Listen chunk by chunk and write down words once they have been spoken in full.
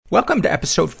Welcome to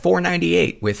episode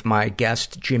 498 with my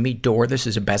guest, Jimmy Dore. This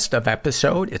is a best of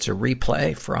episode. It's a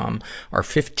replay from our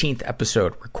 15th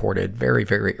episode, recorded very,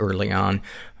 very early on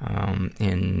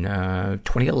in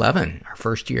 2011, our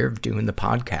first year of doing the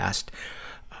podcast.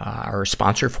 Our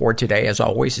sponsor for today, as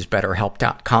always, is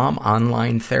BetterHelp.com,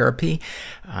 online therapy.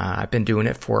 I've been doing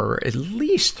it for at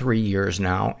least 3 years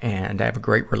now, and I have a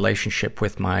great relationship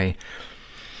with my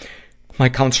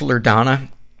counselor, Donna.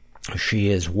 She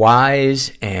is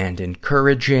wise and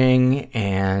encouraging,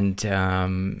 and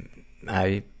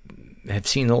I have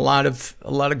seen a lot of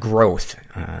growth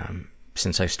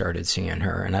since I started seeing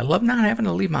her. And I love not having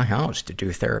to leave my house to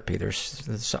do therapy. There's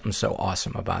something so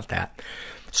awesome about that.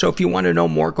 So if you want to know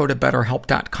more, go to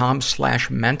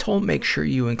BetterHelp.com/mental. Make sure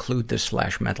you include the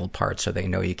 /mental part so they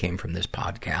know you came from this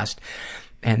podcast.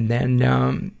 And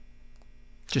then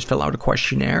just fill out a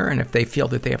questionnaire, and if they feel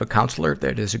that they have a counselor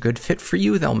that is a good fit for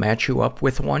you, they'll match you up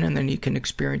with one, and then you can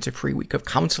experience a free week of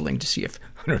counseling to see if,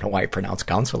 I don't know why I pronounce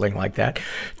counseling like that,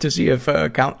 to see if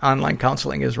online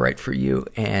counseling is right for you,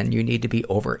 and you need to be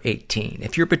over 18.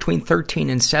 If you're between 13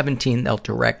 and 17, they'll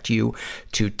direct you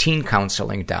to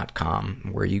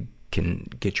teencounseling.com, where you can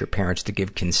get your parents to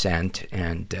give consent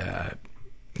and, et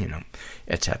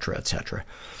cetera, et cetera.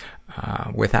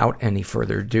 Without any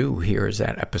further ado, here's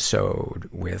that episode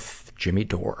with Jimmy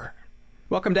Dore.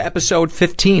 Welcome to episode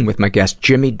 15 with my guest,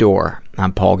 Jimmy Dore.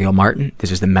 I'm Paul Gilmartin.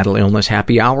 This is the Mental Illness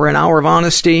Happy Hour, an hour of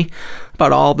honesty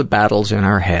about all the battles in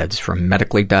our heads, from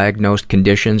medically diagnosed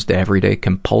conditions to everyday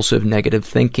compulsive negative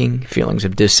thinking, feelings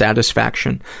of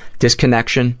dissatisfaction,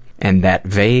 disconnection, and that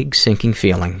vague sinking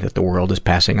feeling that the world is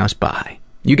passing us by.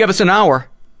 You give us an hour,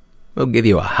 we'll give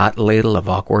you a hot ladle of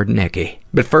awkward Nicky.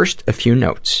 But first, a few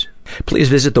notes. Please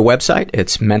visit the website.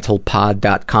 It's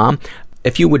mentalpod.com.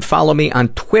 If you would follow me on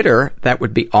Twitter, that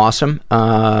would be awesome.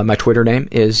 My Twitter name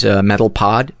is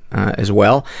mentalpod as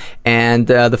well. And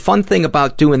the fun thing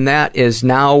about doing that is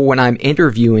now when I'm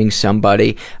interviewing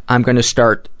somebody, I'm going to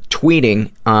start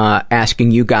tweeting,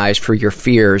 asking you guys for your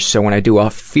fears. So when I do a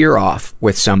fear off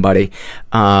with somebody,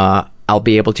 I'll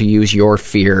be able to use your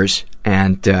fears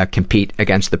and compete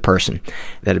against the person.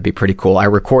 That'd be pretty cool. I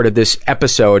recorded this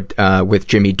episode with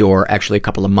Jimmy Dore actually a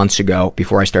couple of months ago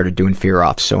before I started doing fear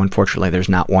offs, so unfortunately there's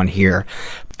not one here.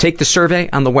 Take the survey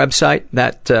on the website.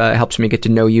 That helps me get to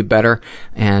know you better,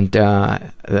 and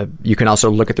you can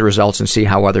also look at the results and see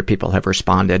how other people have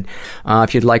responded.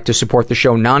 If you'd like to support the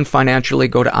show non-financially,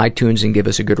 go to iTunes and give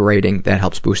us a good rating. That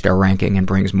helps boost our ranking and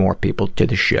brings more people to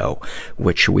the show,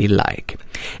 which we like.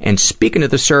 And speaking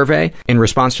of the survey, in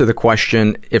response to the question,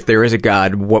 if there is a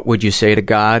God, what would you say to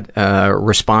God?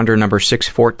 Responder number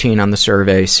 614 on the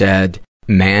survey said,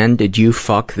 "Man, did you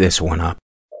fuck this one up."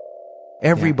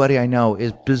 Everybody I know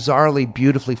is bizarrely,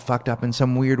 beautifully fucked up in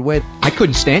some weird way. I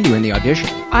couldn't stand you in the audition.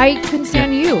 I couldn't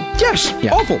stand you. Yes,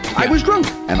 awful. I was drunk.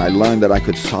 And I learned that I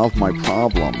could solve my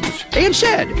problems And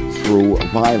sad. through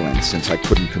violence since I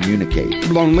couldn't communicate.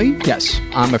 Lonely. Yes,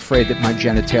 I'm afraid that my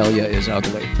genitalia is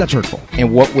ugly. That's hurtful.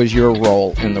 And what was your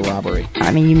role in the robbery?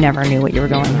 I mean, you never knew what you were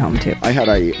going home to. I had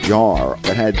a jar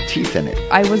that had teeth in it.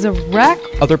 I was a wreck.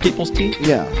 Other people's teeth?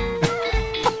 Yeah.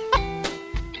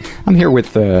 I'm here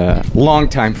with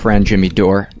longtime friend Jimmy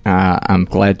Dore. I'm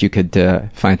glad you could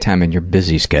find time in your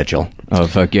busy schedule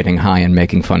of getting high and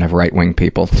making fun of right-wing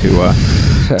people to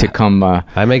come.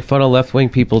 I make fun of left-wing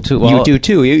people too. Well, you do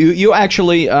too. You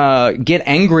actually get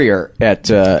angrier at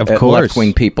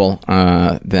left-wing people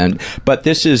than. But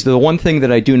this is the one thing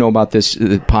that I do know about this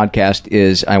podcast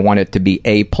is I want it to be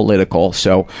apolitical.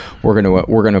 So we're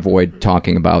gonna avoid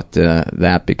talking about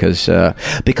that because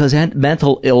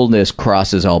mental illness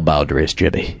crosses all boundaries,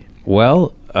 Jimmy.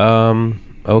 Well,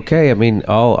 okay. I mean,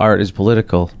 all art is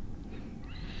political.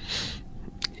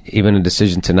 Even a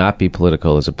decision to not be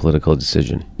political is a political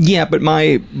decision. Yeah, but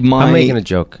my I'm making a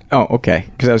joke. Oh, okay.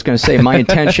 Because I was going to say my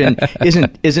intention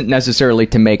isn't necessarily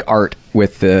to make art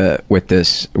with this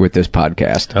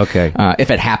podcast. Okay.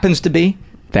 If it happens to be,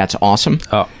 that's awesome.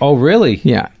 Oh, really?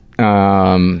 Yeah.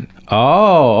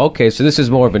 Oh, okay. So this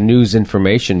is more of a news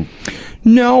information.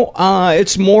 No,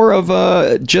 it's more of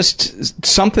just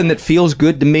something that feels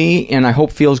good to me, and I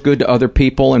hope feels good to other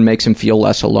people and makes them feel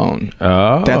less alone.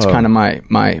 Oh, that's kind of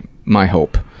my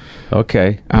hope.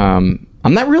 Okay. I'm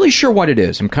not really sure what it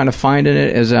is. I'm kind of finding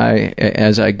it as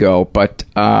I go, but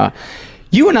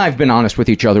you and I have been honest with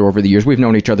each other over the years. We've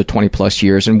known each other 20 plus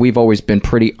years, and we've always been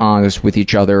pretty honest with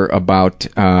each other about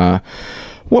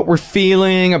what we're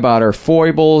feeling, about our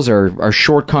foibles, our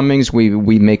shortcomings.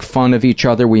 We make fun of each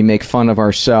other. We make fun of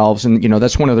ourselves. And,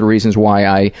 that's one of the reasons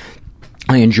why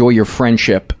I enjoy your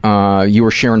friendship. You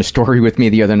were sharing a story with me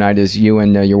the other night as you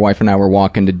and your wife and I were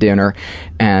walking to dinner.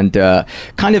 And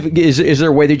kind of, is there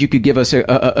a way that you could give us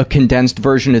a condensed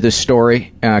version of this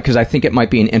story? Because I think it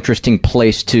might be an interesting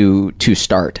place to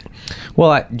start.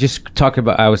 Well, I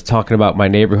was talking about my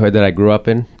neighborhood that I grew up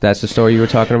in. That's the story you were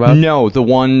talking about? No, the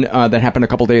one that happened a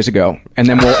couple days ago. And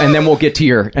then we'll get to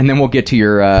your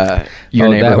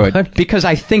neighborhood, because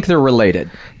I think they're related.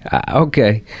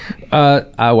 Okay.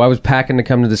 I was packing to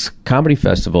come to this comedy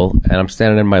festival, and I'm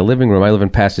standing in my living room. I live in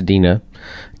Pasadena,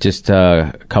 just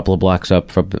a couple of blocks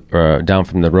up down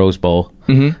from the Rose Bowl,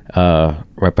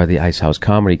 right by the Ice House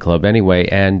Comedy Club. Anyway,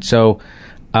 and so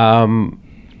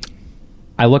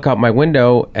I look out my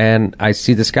window, and I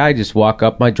see this guy just walk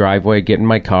up my driveway, get in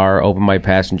my car, open my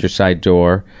passenger side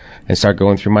door, and start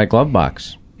going through my glove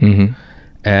box. Mm-hmm.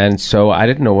 And so I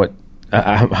didn't know what...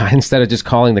 instead of just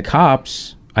calling the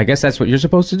cops... I guess that's what you're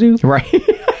supposed to do? Right.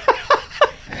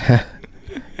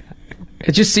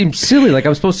 It just seemed silly. Like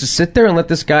I'm supposed to sit there and let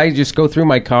this guy just go through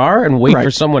my car and wait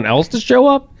for someone else to show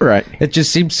up? Right. It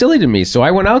just seemed silly to me. So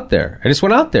I went out there. I just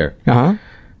went out there. Uh-huh.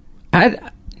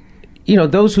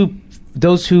 Those who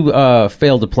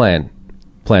fail to plan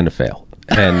to fail.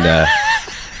 And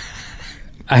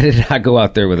I did not go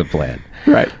out there with a plan.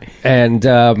 Right. And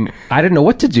I didn't know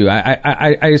what to do.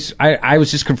 I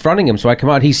was just confronting him. So I come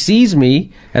out. He sees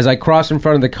me as I cross in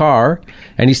front of the car,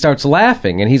 and he starts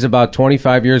laughing. And he's about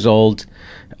 25 years old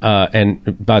and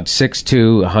about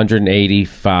 6'2",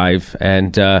 185.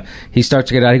 And he starts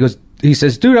to get out. He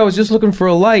says, "Dude, I was just looking for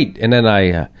a light." And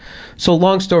then so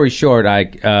long story short,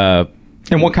 and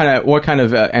what kind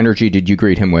of energy did you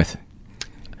greet him with?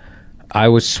 I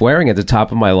was swearing at the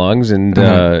top of my lungs, and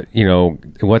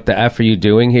what the F are you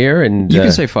doing here? And you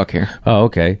can say fuck here. Oh,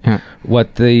 okay. Yeah.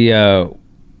 What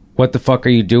the fuck are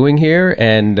you doing here?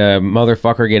 And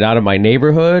motherfucker, get out of my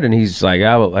neighborhood. And he's like,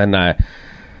 oh, and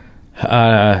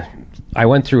I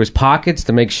went through his pockets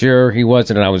to make sure he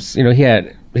wasn't. And I was,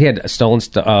 he had a stolen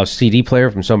CD player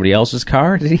from somebody else's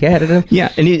car that he had in him.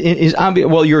 Yeah, and it is obvious.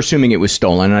 Well, you're assuming it was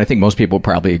stolen, and I think most people would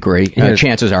probably agree.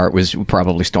 Chances are it was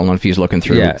probably stolen if he's looking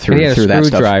through he had through that stuff.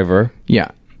 Screwdriver.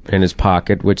 Yeah. In his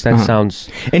pocket, which that sounds...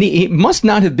 And he must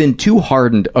not have been too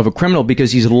hardened of a criminal,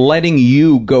 because he's letting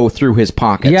you go through his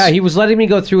pockets. Yeah, he was letting me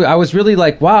go through. I was really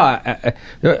like, wow.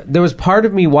 There was part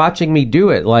of me watching me do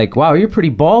it, like, wow, you're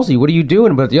pretty ballsy. What are you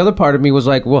doing? But the other part of me was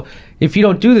like, well, if you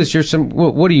don't do this,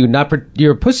 what are you?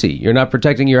 You're a pussy. You're not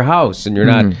protecting your house, and you're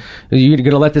going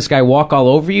to let this guy walk all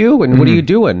over you? And what are you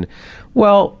doing?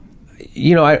 Well...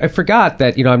 I forgot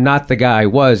that, I'm not the guy I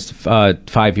was 10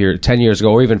 years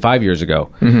ago, or even 5 years ago,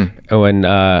 when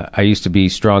I used to be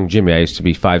strong Jimmy. I used to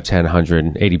be 5'10",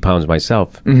 180 pounds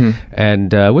myself.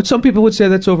 And which some people would say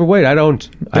that's overweight. I don't.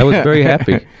 I was very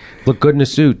happy. Look good in a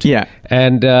suit. Yeah.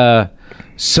 And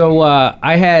so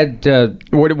I had...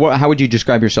 how would you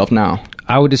describe yourself now?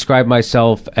 I would describe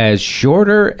myself as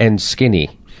shorter and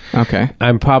skinny. Okay.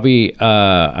 I'm probably...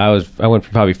 I went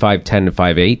from probably 5'10" to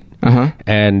 5'8".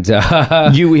 And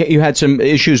you had some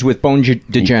issues with bone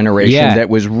degeneration that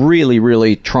was really,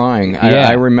 really trying.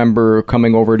 I remember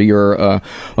coming over to your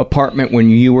apartment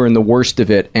when you were in the worst of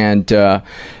it, and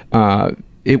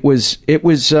it was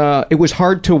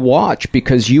hard to watch,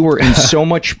 because you were in so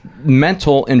much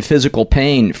mental and physical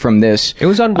pain from this. It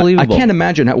was unbelievable. I can't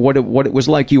imagine what it was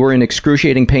like. You were in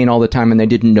excruciating pain all the time, and they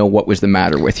didn't know what was the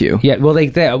matter with you. Yeah, well,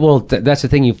 that's the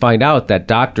thing. You find out that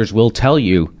doctors will tell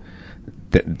you.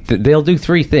 They'll do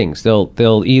three things.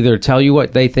 They'll either tell you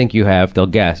what they think you have, they'll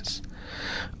guess,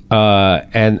 or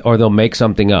they'll make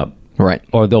something up, right?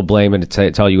 Or they'll blame it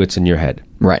and tell you it's in your head,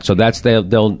 right? So that's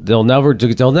they'll never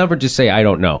just say I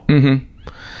don't know.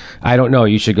 I don't know.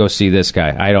 You should go see this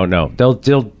guy. I don't know.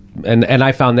 They'll and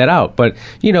I found that out, but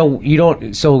you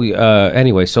don't. So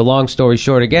anyway, so long story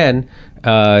short, again.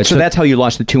 So that's how you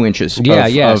lost the 2 inches. So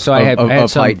I had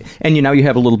some height, and now you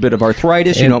have a little bit of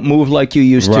arthritis. You don't move like you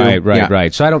used to.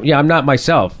 Right. So I don't. Yeah, I'm not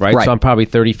myself. Right. So I'm probably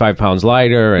 35 pounds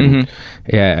lighter, and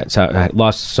so I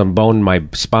lost some bone in my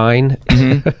spine.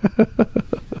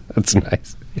 That's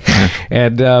nice.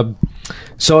 And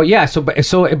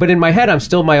but in my head, I'm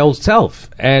still my old self,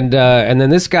 and then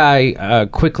this guy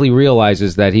quickly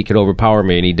realizes that he could overpower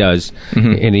me, and he does,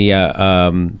 and he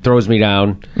throws me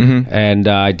down, and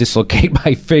I dislocate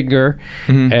my finger,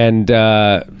 and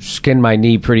skin my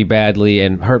knee pretty badly,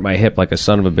 and hurt my hip like a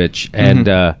son of a bitch, and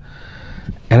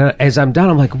as I'm down,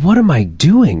 I'm like, what am I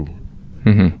doing?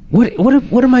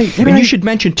 What am I? And you should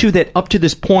mention too that up to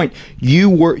this point,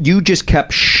 you just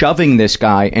kept shoving this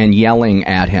guy and yelling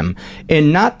at him,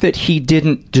 and not that he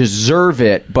didn't deserve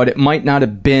it, but it might not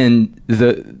have been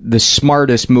the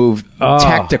smartest move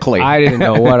tactically. I didn't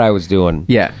know what I was doing.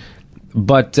 Yeah.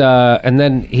 But and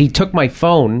then he took my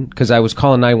phone because I was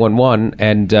calling 911,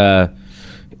 and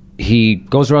he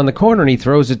goes around the corner and he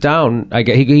throws it down. I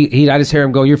just hear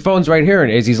him go, "Your phone's right here."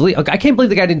 And as he's I can't believe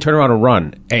the guy didn't turn around and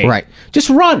run. Hey, right,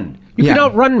 just run. You can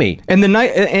outrun me. And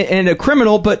and a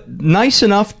criminal, but nice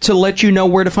enough to let you know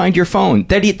where to find your phone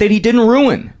that he didn't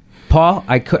ruin. Paul,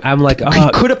 I'm like, he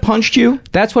could have punched you.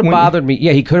 That's what bothered me.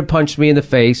 Yeah, he could have punched me in the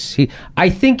face. I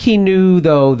think he knew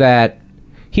though that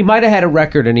he might have had a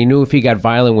record, and he knew if he got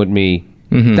violent with me.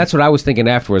 That's what I was thinking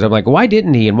afterwards. I'm like, why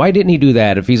didn't he? And why didn't he do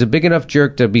that? If he's a big enough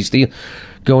jerk to be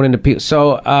going into people.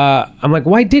 So I'm like,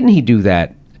 why didn't he do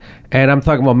that? And I'm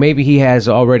talking about maybe he has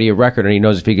already a record and he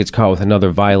knows if he gets caught with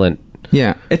another violent.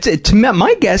 Yeah.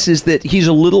 My guess is that he's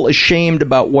a little ashamed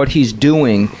about what he's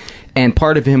doing, and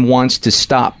part of him wants to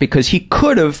stop because he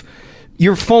could have.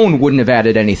 Your phone wouldn't have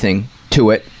added anything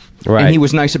to it. Right. And he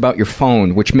was nice about your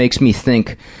phone, which makes me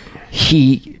think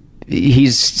he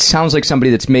sounds like somebody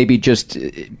that's maybe just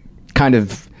kind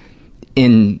of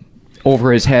in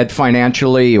over his head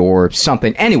financially or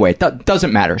something. Anyway, it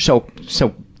doesn't matter. So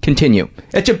continue.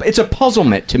 It's a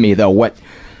puzzlement to me though what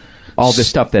all this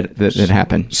stuff that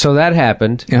happened. So that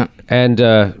happened. Yeah. And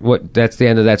that's the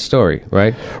end of that story,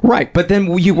 right? Right. But then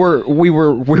we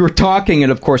were talking,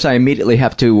 and of course I immediately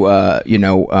have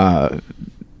to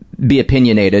be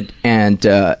opinionated, and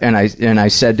I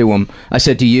said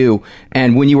to you,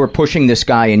 and when you were pushing this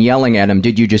guy and yelling at him,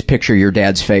 did you just picture your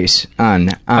dad's face on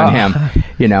him?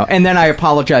 And then I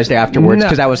apologized afterwards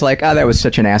because I was like, that was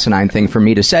such an asinine thing for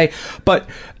me to say. But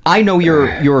I know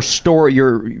your story,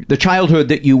 the childhood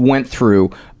that you went through.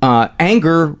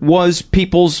 Anger was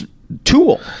people's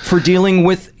tool for dealing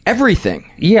with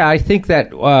everything. Yeah, I think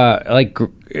that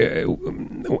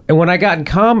when I got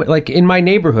in my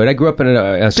neighborhood, I grew up in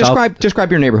a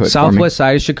describe your neighborhood. Southwest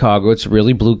side of Chicago. It's a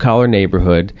really blue collar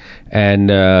neighborhood,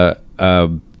 and I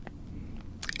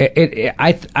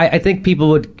think people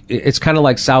would. It's kind of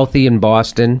like Southie in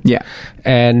Boston. Yeah,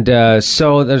 and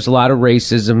so there's a lot of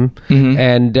racism,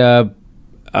 and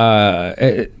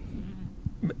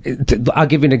I'll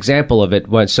give you an example of it.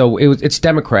 So it's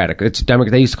Democratic.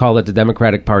 They used to call it the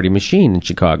Democratic Party machine in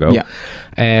Chicago. Yeah.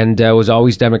 And it was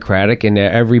always Democratic, and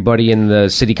everybody in the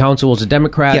city council was a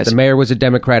Democrat. Yes. The mayor was a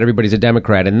Democrat. Everybody's a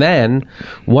Democrat. And then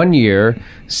one year,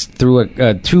 through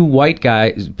two white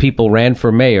people ran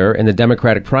for mayor in the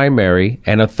Democratic primary,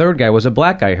 and a third guy was a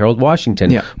black guy, Harold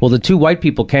Washington. Yeah. Well, the two white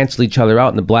people canceled each other out,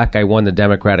 and the black guy won the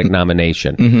Democratic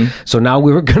nomination. So now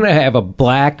we were going to have a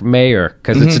black mayor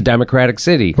because it's a Democratic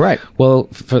city. Right. Well,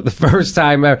 for the first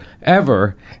time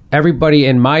ever, everybody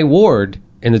in my ward,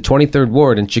 in the 23rd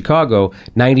ward in Chicago,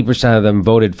 90% of them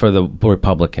voted for the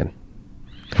Republican.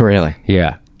 Really?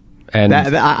 Yeah. And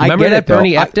I remember that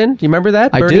Bernie Epton? You remember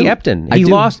that? Bernie Epton. He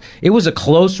lost. It was a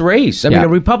close race. I mean, a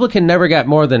Republican never got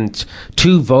more than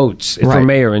 2 votes for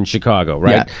mayor in Chicago,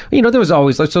 right? Yeah. There was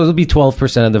always, so there'll be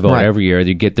 12% of the vote every year.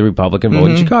 You get the Republican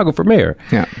vote in Chicago for mayor.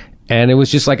 Yeah. And it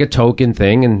was just like a token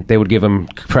thing, and they would give him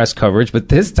press coverage. But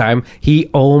this time, he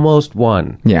almost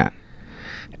won. Yeah.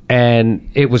 And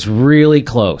it was really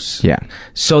close. Yeah.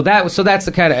 So that's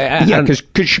the kind of because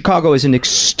Chicago is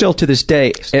still to this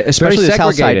day, especially the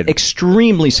South Side,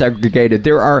 extremely segregated.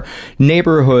 There are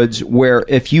neighborhoods where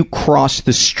if you cross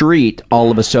the street,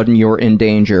 all of a sudden you're in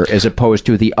danger, as opposed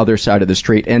to the other side of the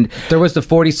street. And there was the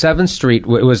 47th Street. It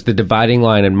was the dividing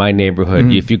line in my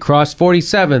neighborhood. If you crossed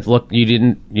 47th, look, you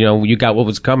didn't. You got what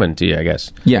was coming to you, I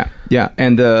guess. Yeah. Yeah.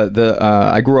 And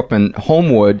I grew up in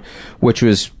Homewood, which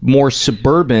was more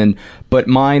suburban. But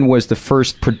mine was the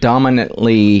first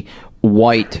predominantly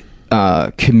white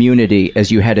community as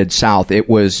you headed south. It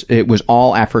was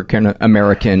all African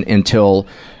American until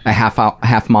a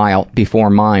half mile before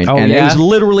mine. Oh, and it was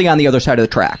literally on the other side of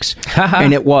the tracks.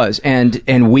 And it was.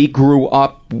 And we grew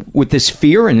up with this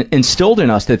fear and instilled in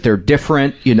us that they're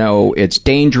different, it's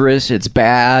dangerous, it's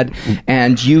bad,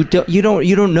 and you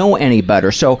don't know any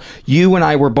better. So you and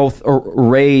I were both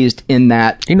raised in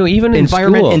that even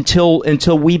environment in school.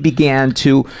 until we began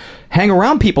to hang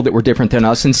around people that were different than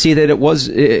us and see that it was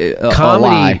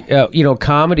comedy. A lie.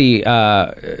 Comedy.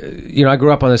 I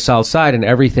grew up on the South Side, and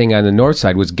everything on the North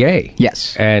Side was gay.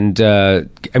 Yes, and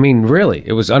really,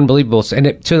 it was unbelievable,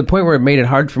 and to the point where it made it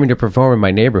hard for me to perform in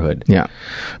my neighborhood. Yeah,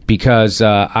 because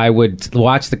I would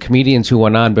watch the comedians who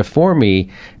went on before me,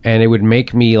 and it would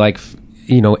make me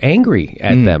angry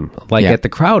at them, at the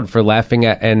crowd for laughing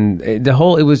at, and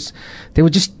they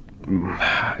would just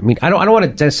I mean, I don't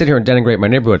want to sit here and denigrate my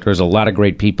neighborhood. There's a lot of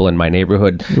great people in my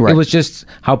neighborhood. Right. It was just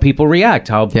how people react.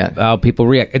 How people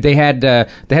react. They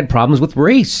had problems with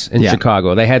race in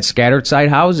Chicago. They had scattered site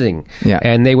housing. Yeah.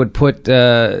 And they would put,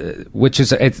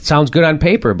 it sounds good on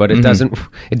paper, but it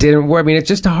didn't work. I mean, it's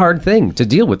just a hard thing to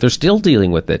deal with. They're still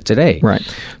dealing with it today. Right.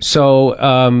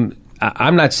 So,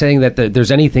 I'm not saying that there's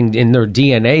anything in their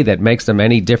DNA that makes them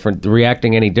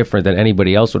reacting any different than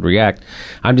anybody else would react.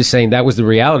 I'm just saying that was the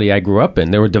reality I grew up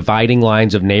in. There were dividing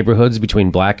lines of neighborhoods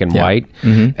between black and white,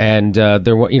 and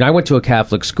there were. I went to a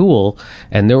Catholic school,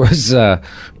 and there was, there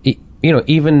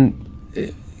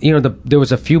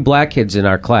was a few black kids in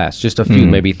our class, just a few,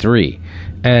 maybe 3.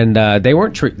 And they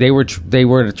weren't treated.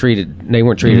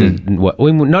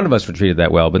 None of us were treated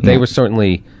that well, but they were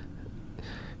certainly.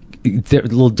 They're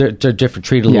different,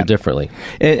 treated a little differently.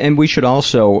 And we should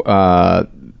also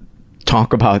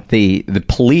talk about the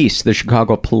police, the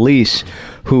Chicago police,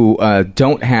 who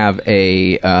don't have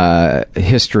a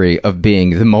history of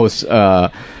being the most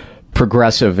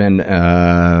progressive. And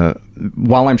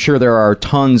while I'm sure there are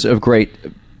tons of great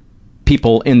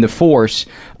people in the force,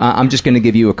 I'm just going to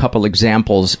give you a couple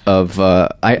examples of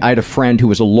I had a friend who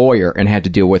was a lawyer and had to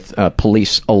deal with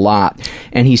police a lot,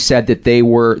 and he said that they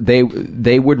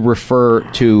would refer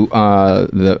to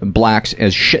the blacks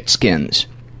as shitskins.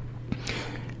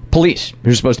 Police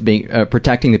who are supposed to be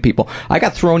protecting the people. I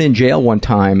got thrown in jail one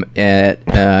time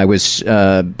I was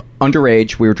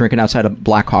underage. We were drinking outside a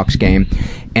Blackhawks game,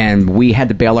 and we had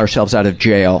to bail ourselves out of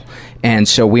jail. And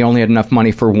so we only had enough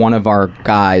money for one of our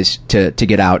guys to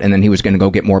get out, and then he was going to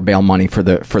go get more bail money for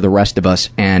the rest of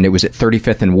us. And it was at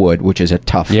 35th and Wood, which is a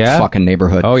tough fucking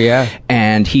neighborhood. Oh yeah.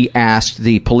 And he asked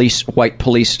the white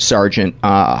police sergeant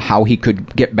how he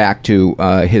could get back to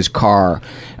his car.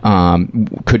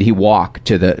 Could he walk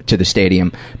to the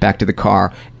stadium back to the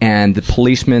car? And the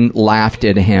policeman laughed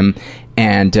at him.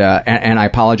 And I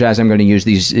apologize. I'm going to use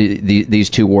these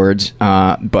 2 words.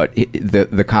 But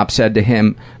the cop said to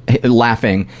him,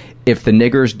 laughing, "If the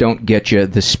niggers don't get you,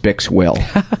 the spics will."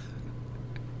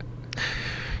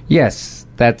 Yes,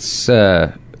 that's.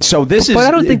 So this is. But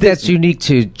I don't think that's unique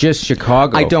to just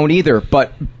Chicago. I don't either.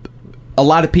 But a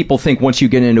lot of people think once you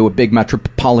get into a big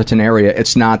metropolitan area,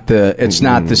 it's not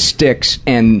the sticks,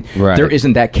 and there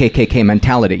isn't that KKK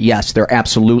mentality. Yes, there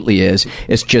absolutely is.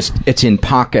 It's just it's in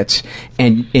pockets,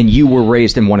 and you were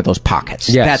raised in one of those pockets.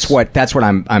 Yes. That's what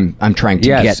I'm trying to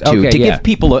get to give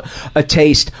people a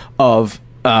taste of.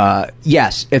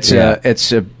 Yes, it's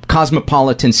a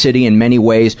cosmopolitan city in many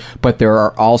ways, but there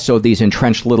are also these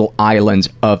entrenched little islands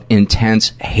of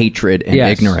intense hatred and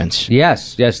ignorance.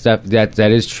 Yes,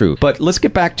 that is true. But let's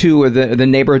get back to the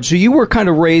neighborhood. So you were kind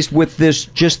of raised with this.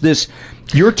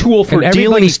 Your tool for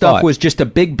dealing stuff was just a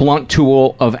big blunt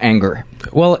tool of anger.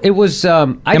 Well, it was.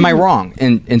 Am I wrong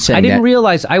in saying that? I didn't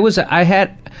realize I was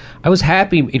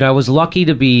happy. I was lucky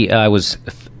to be. I was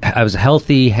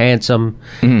healthy, handsome,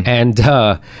 and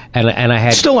I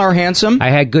had still are handsome. I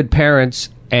had good parents,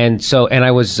 and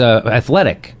I was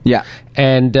athletic. Yeah,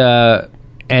 and I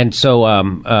had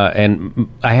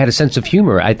a sense of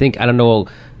humor. I don't know.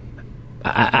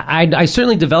 I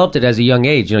certainly developed it as a young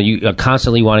age. You are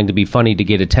constantly wanting to be funny to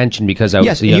get attention because I was.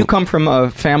 Yes, you come from a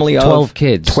family of 12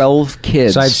 kids. 12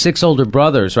 kids. So I had 6 older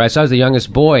brothers, right? So I was the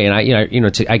youngest boy, and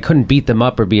I couldn't beat them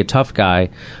up or be a tough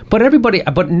guy. But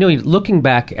looking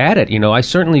back at it, I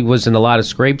certainly was in a lot of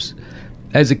scrapes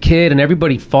as a kid, and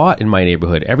everybody fought in my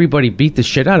neighborhood. Everybody beat the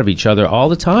shit out of each other all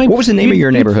the time. What was the name of your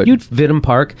neighborhood? You'd Vidham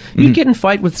Park. You'd get in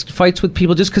fights with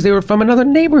people just because they were from another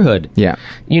neighborhood. Yeah.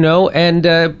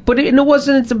 But it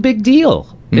wasn't a big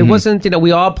deal. It wasn't,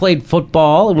 we all played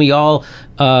football, and we all,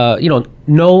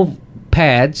 no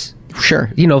pads.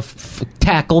 Sure.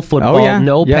 Tackle football,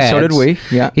 no pads. Yeah, so did we.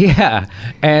 Yeah. Yeah.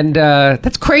 And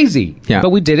that's crazy. Yeah.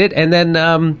 But we did it, and then...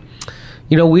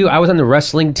 I was on the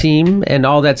wrestling team and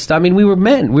all that stuff. I mean, we were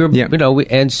men.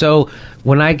 And so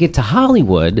when I get to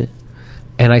Hollywood,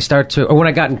 and when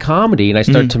I got in comedy, and I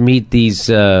start to meet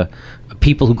these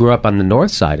people who grew up on the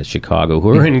north side of Chicago who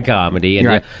were in comedy,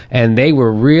 and they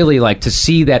were really to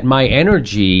see that my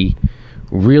energy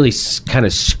really kind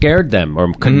of scared them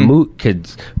or could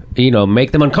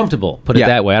make them uncomfortable. Put it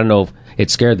that way. I don't know if it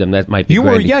scared them. That might be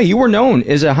you were known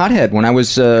as a hothead when I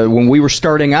was when we were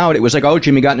starting out. It was like, oh,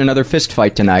 Jimmy got in another fist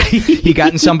fight tonight. He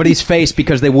got in somebody's face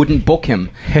because they wouldn't book him.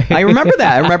 I remember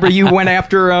that. I remember you went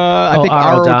after I think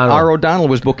R. O'Donnell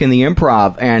was booking the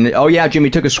Improv, and Jimmy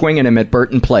took a swing at him at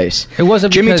Burton Place. It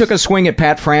wasn't Jimmy took a swing at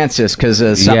Pat Francis because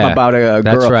something about a girl.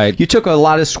 That's right. You took a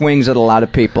lot of swings at a lot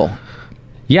of people.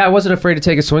 Yeah, I wasn't afraid to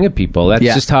take a swing at people. That's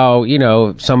just how,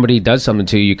 if somebody does something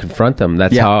to you, you confront them.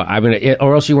 That's how,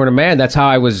 or else you weren't a man. That's how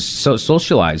I was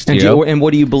socialized. And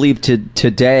what do you believe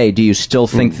today? Do you still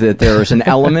think that there's an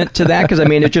element to that? Because,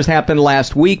 it just happened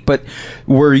last week, but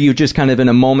were you just kind of in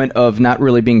a moment of not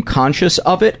really being conscious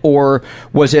of it? Or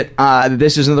was it,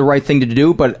 this isn't the right thing to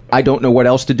do, but I don't know what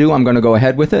else to do, I'm going to go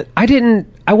ahead with it?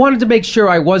 I wanted to make sure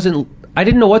I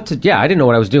didn't know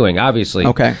what I was doing, obviously.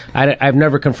 Okay. I've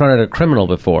never confronted a criminal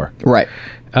before. Right.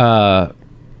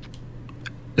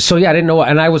 So, I didn't know what,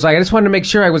 and I was like, I just wanted to make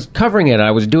sure I was covering it,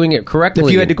 I was doing it correctly.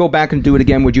 If you had to go back and do it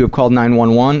again, would you have called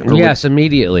 911? Yes,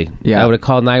 immediately. Yeah. I would have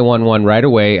called 911 right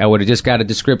away. I would have just got a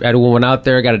description. I went out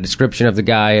there, got a description of the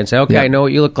guy, and said, okay, I know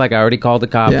what you look like. I already called the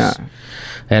cops. Yeah.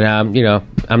 And, I'm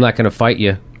not going to fight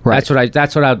you. Right.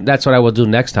 That's what I will do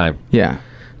next time. Yeah.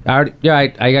 I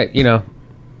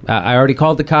already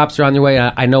called the cops. They're on their way.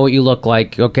 I know what you look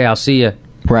like. Okay, I'll see you.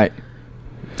 Right.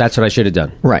 That's what I should have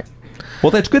done. Right. Well,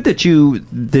 that's good that you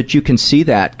can see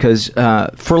that, because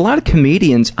for a lot of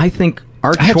comedians, I think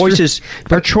our choices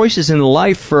in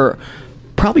life for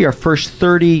probably our first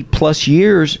 30 plus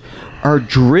years are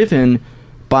driven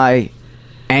by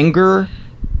anger,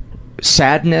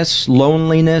 sadness,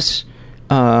 loneliness,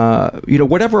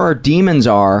 whatever our demons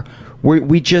are.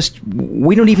 We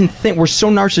don't even think. We're so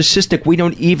narcissistic, we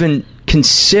don't even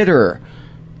consider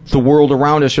the world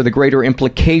around us or the greater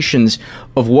implications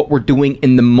of what we're doing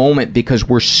in the moment, because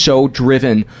we're so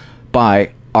driven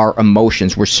by our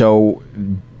emotions. We're so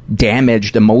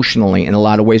damaged emotionally in a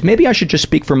lot of ways. Maybe I should just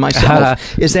speak for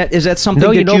myself. Is that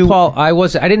something that you... Paul, I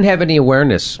didn't have any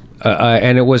awareness,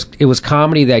 and it was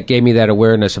comedy that gave me that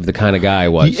awareness of the kind of guy I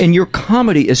was. And your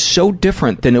comedy is so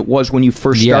different than it was when you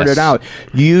first started out.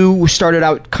 You started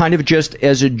out kind of just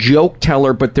as a joke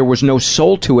teller, but there was no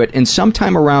soul to it. And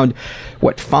sometime around,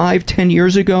 5-10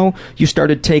 years ago, you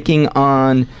started taking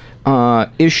on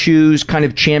issues, kind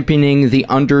of championing the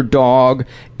underdog,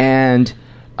 and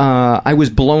I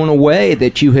was blown away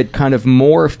that you had kind of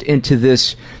morphed into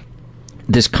this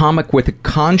comic with a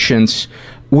conscience,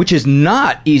 which is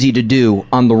not easy to do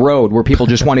on the road, where people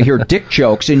just want to hear dick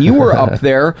jokes. And you were up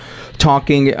there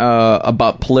talking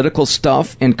about political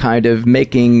stuff and kind of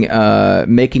making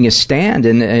a stand.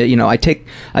 And I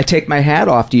take my hat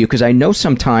off to you, because I know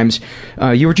sometimes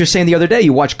you were just saying the other day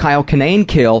you watched Kyle Kinane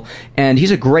kill, and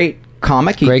he's a great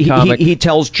comic. He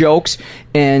tells jokes,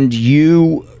 and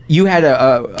you had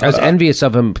I was envious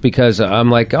of him, because I'm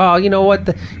like, oh, you know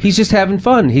what? He's just having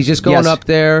fun. He's just going up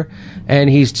there, and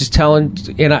he's just telling.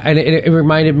 And it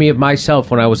reminded me of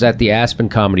myself when I was at the Aspen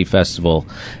Comedy Festival,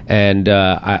 and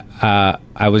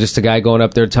I was just a guy going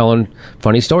up there telling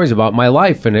funny stories about my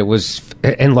life,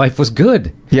 and life was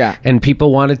good. Yeah, and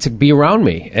people wanted to be around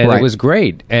me, and it was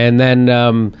great. And then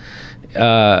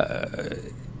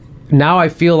now I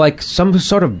feel like some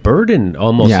sort of burden,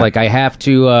 almost like I have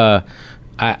to.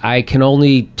 I can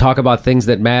only talk about things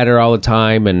that matter all the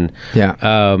time, and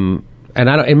and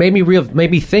I don't. It made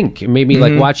me think. It made me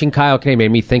like watching Kyle Kinane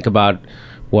made me think about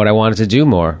what I wanted to do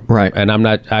more. Right, and I'm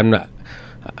not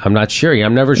sure.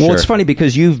 I'm never sure. Well, it's funny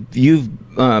because you've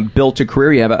built a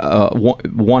career. You have a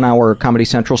 1 hour Comedy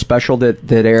Central special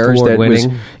that airs.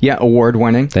 Award-winning.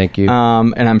 Award-winning. Thank you.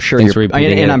 And I'm sure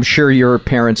I'm sure your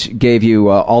parents gave you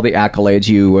all the accolades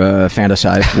you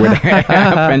fantasized would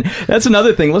happen. That's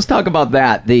another thing. Let's talk about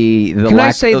that. Can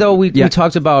I say though, we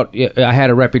talked about. I had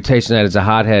a reputation as a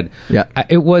hothead. Yeah.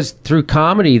 It was through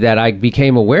comedy that I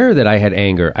became aware that I had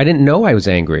anger. I didn't know I was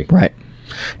angry. Right.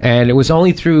 And it was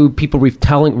only through people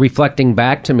reflecting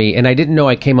back to me, and I didn't know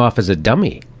I came off as a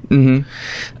dummy. Mm-hmm.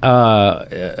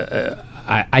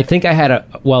 I think I had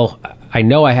I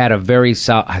know I had a very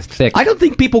thick... I don't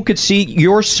think people could see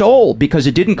your soul, because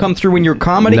it didn't come through in your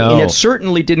comedy, and it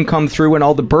certainly didn't come through in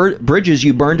all the bridges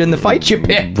you burned in the fights you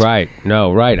picked. Right.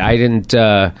 No, right. I didn't...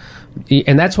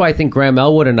 and that's why I think Graham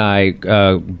Elwood and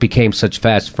I became such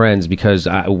fast friends, because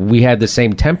we had the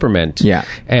same temperament. Yeah,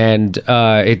 and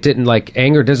it didn't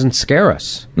anger doesn't scare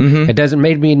us. Mm-hmm. It doesn't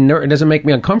make me it doesn't make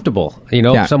me uncomfortable.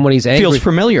 If somebody's angry, feels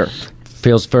familiar.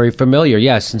 Feels very familiar.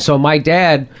 Yes, and so my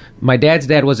dad's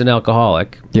dad was an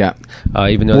alcoholic. Yeah,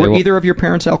 even though were either of your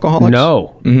parents alcoholics?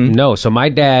 No, no. So my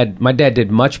dad did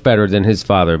much better than his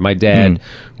father. My dad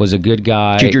was a good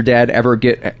guy. Did your dad ever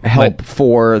get help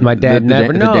for my dad?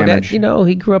 Never. The no, damage?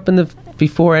 He grew up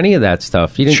before any of that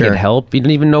stuff. He didn't get help. He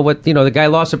didn't even know what, the guy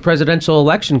lost a presidential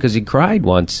election because he cried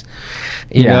once.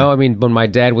 You know, when my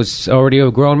dad was already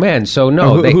a grown man. So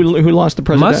no. Who lost the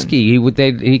president?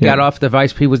 Muskie. He got off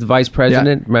he was the vice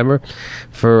president, remember,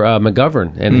 for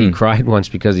McGovern. And he cried once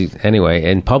because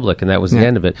in public, and that was the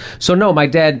end of it. So no, my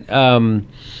dad,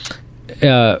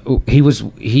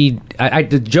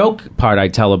 the joke part I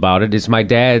tell about it is my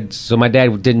dad. So my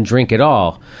dad didn't drink at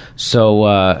all.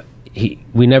 So he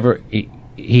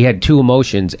had two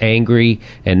emotions: angry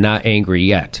and not angry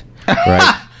yet.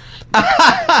 Right.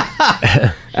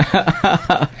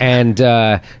 And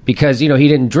because he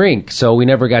didn't drink, so we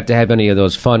never got to have any of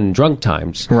those fun drunk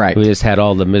times. Right. We just had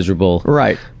all the miserable.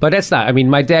 Right. But that's not. I mean,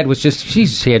 my dad was just.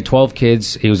 He had 12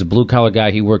 kids. He was a blue collar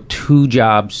guy. He worked 2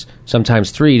 jobs,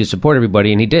 sometimes 3, to support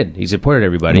everybody, and he did. He supported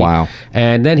everybody. Wow.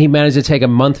 And then he managed to take a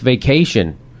month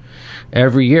vacation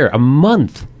every year. A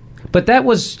month. But that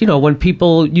was, when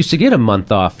people used to get a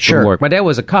month off from work. My dad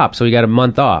was a cop, so he got a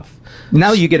month off.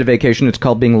 Now you get a vacation. It's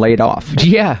called being laid off.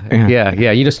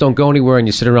 Yeah. You just don't go anywhere and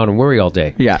you sit around and worry all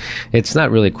day. Yeah, it's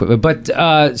not really quick. But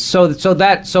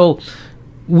so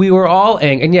we were all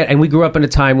angry, and we grew up in a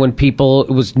time when it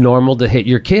was normal to hit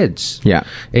your kids. Yeah,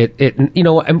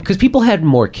 because people had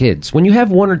more kids. When you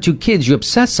have 1 or 2 kids, you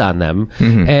obsess on them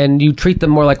and you treat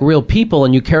them more like real people,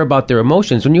 and you care about their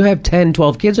emotions. When you have 10,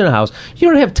 12 kids in a house, you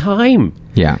don't have time.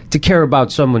 To care about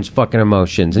someone's fucking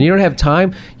emotions, and you don't have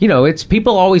time. It's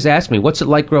people always ask me, "What's it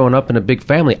like growing up in a big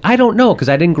family?" I don't know, because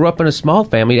I didn't grow up in a small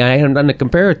family, and I had nothing to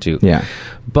compare it to. Yeah,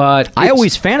 but I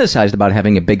always fantasized about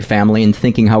having a big family and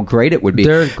thinking how great it would be.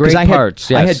 There are great parts.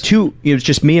 I had 2. It was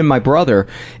just me and my brother,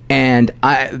 and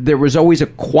there was always a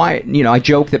quiet. I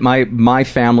joke that my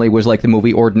family was like the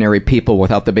movie Ordinary People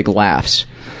without the big laughs.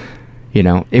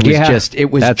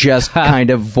 It was just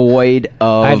kind of void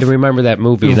of. I had to remember that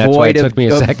movie. That's why it took me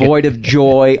a second. Void of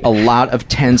joy, a lot of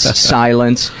tense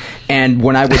silence, and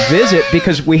when I would visit,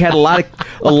 because we had a lot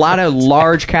of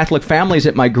large Catholic families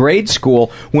at my grade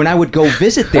school, when I would go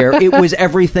visit there, it was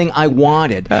everything I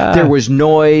wanted. There was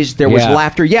noise, there was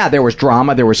laughter. Yeah, there was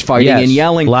drama, there was fighting and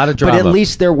yelling. A lot of drama, but at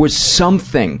least there was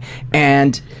something.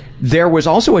 And there was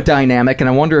also a dynamic, and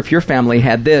I wonder if your family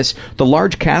had this. The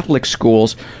large Catholic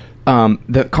schools.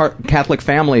 The Catholic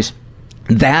families,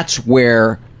 that's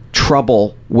where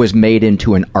trouble was made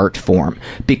into an art form,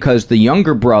 because the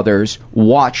younger brothers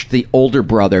watched the older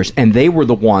brothers, and they were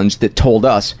the ones that told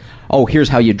us, oh, here's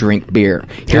how you drink beer.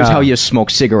 Here's how you smoke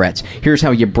cigarettes. Here's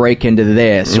how you break into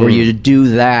this, or you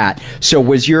do that. So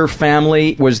was your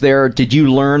family, did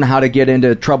you learn how to get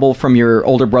into trouble from your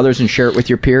older brothers and share it with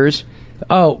your peers?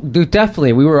 Oh, dude,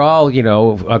 definitely. We were all, we all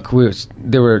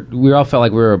felt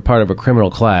like we were a part of a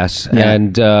criminal class,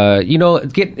 and when you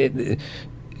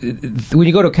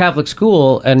go to a Catholic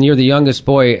school and you're the youngest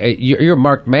boy, you're a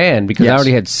marked man, because I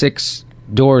already had 6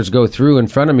 doors go through in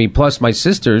front of me, plus my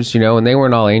sisters, and they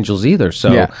weren't all angels either. So,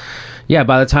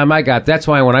 by the time that's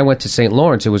why when I went to St.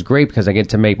 Lawrence, it was great, because I get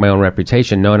to make my own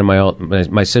reputation. None of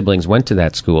my siblings went to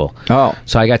that school. Oh,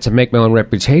 so I got to make my own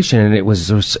reputation, and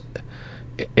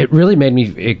it really made me.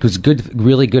 It was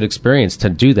really good experience to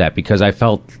do that, because I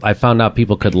found out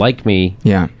people could like me.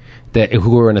 Yeah, who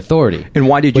were in authority. And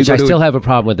why did you? Which I still have a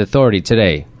problem with authority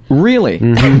today. Really?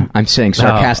 Mm-hmm. I'm saying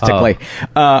sarcastically.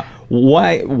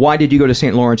 Why did you go to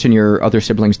St. Lawrence and your other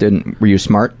siblings didn't? Were you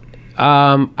smart?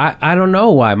 I don't know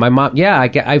why. My mom. Yeah,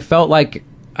 I felt like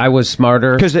I was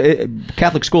smarter, because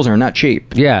Catholic schools are not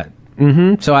cheap. Yeah.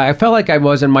 Mm-hmm. So I felt like I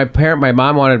was, and my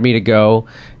mom wanted me to go,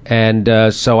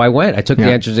 and so I went. I took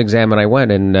the entrance exam, and I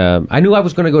went, and I knew I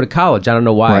was going to go to college. I don't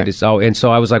know why. Right. And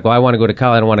so I was like, well, I want to go to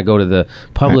college. I don't want to go to the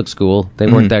public school. They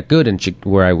weren't that good in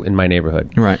my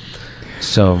neighborhood. Right.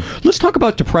 So let's talk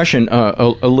about depression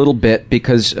a little bit,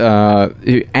 because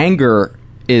anger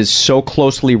is so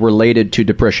closely related to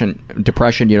depression.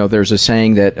 There's a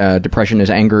saying that depression is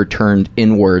anger turned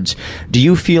inwards. Do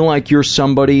you feel like you're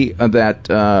somebody that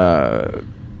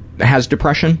has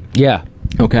depression? Yeah.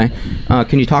 Okay.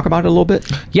 Can you talk about it a little bit?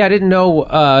 Yeah, I didn't know.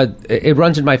 It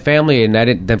runs in my family, and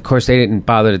of course, they didn't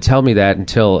bother to tell me that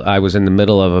until I was in the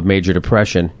middle of a major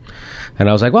depression. And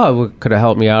I was like, well, it could have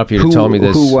helped me out if you'd have told me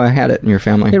this. Who had it in your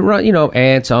family?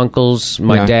 Aunts, uncles.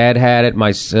 My dad had it.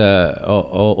 My sister.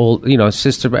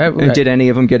 Did any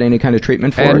of them get any kind of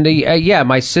treatment for it?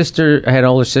 My sister, I had an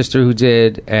older sister who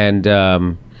did, and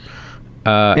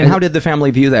how did the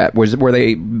family view that? Were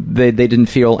they didn't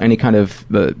feel any kind of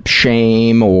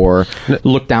shame or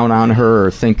look down on her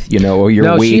or think you're weak?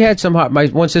 No, she had my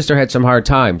one sister had some hard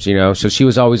times, so she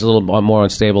was always a little more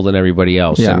unstable than everybody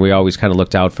else, and we always kind of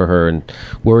looked out for her and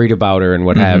worried about her and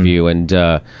what have you, and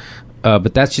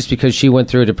but that's just because she went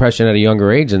through a depression at a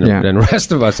younger age than the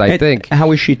rest of us, I think.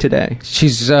 How is she today?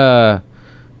 She's born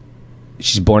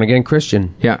again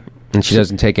Christian. Yeah, and she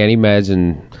doesn't take any meds,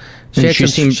 and she had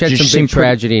some big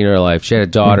tragedy in her life. She had a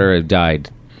daughter who died.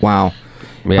 Wow.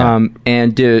 Yeah.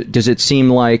 And does it seem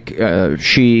like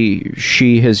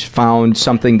she has found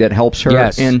something that helps her?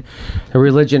 Yes. In her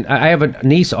religion. I have a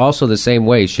niece also the same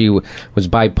way. She was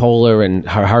bipolar and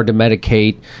hard to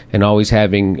medicate and always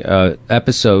having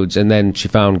episodes, and then she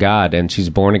found God and she's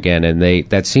born again, and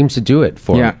that seems to do it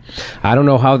for her. I don't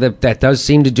know how that does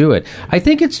seem to do it. I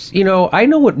think it's, I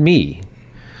know what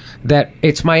that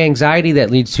it's my anxiety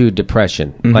that leads to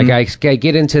depression. Mm-hmm. Like I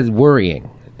get into worrying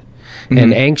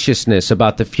and anxiousness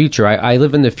about the future. I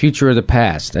live in the future or the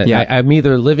past. I'm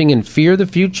either living in fear of the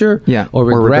future or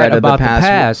regret about the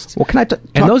past. Well, can I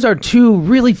and those are two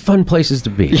really fun places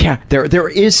to be. Yeah, there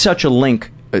is such a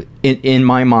link in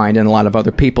my mind and a lot of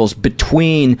other people's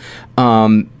between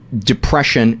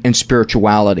depression and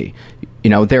spirituality.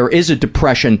 There is a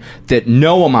depression that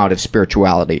no amount of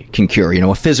spirituality can cure,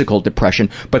 a physical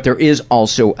depression, but there is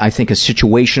also, I think, a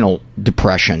situational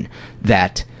depression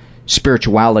that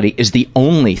spirituality is the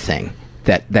only thing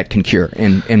that can cure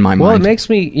in my mind. Well, it makes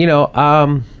me,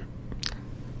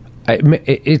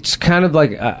 it's kind of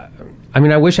like,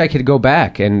 I wish I could go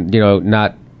back and,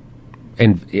 not.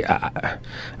 And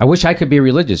I wish I could be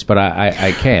religious, but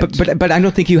I can't. But I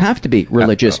don't think you have to be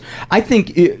religious. I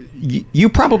think you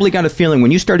probably got a feeling when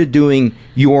you started doing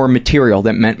your material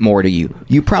that meant more to you.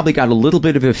 You probably got a little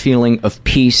bit of a feeling of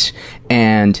peace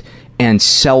and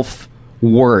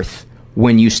self-worth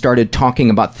when you started talking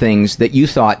about things that you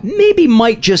thought maybe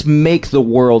might just make the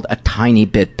world a tiny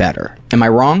bit better. Am I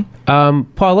wrong?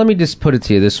 Paul, let me just put it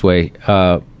to you this way.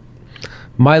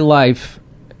 My life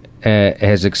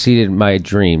has exceeded my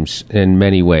dreams in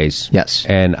many ways. Yes.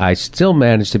 And I still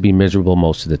manage to be miserable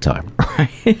most of the time.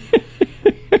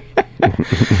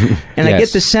 And I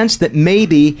get the sense that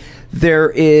maybe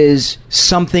there is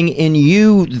something in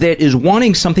you that is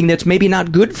wanting something that's maybe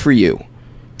not good for you.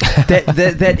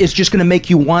 that is just going to make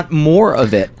you want more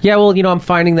of it. Yeah, well, I'm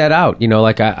finding that out.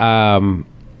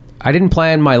 I didn't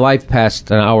plan my life past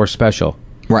an hour special.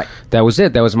 Right. That was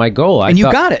it. That was my goal. And you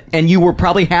got it. And you were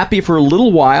probably happy for a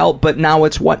little while, but now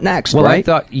it's what next, well, right? I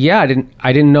thought,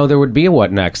 I didn't know there would be a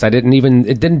what next. it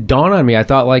didn't dawn on me. I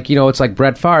thought, it's like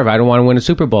Brett Favre. I don't want to win a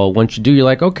Super Bowl. Once you do, you're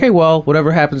like, okay, well,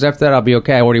 whatever happens after that, I'll be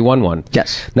okay. I already won one.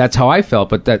 Yes. That's how I felt.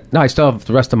 But I still have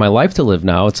the rest of my life to live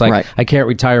now. It's like, I can't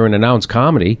retire and announce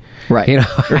comedy. Right.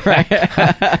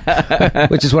 Right.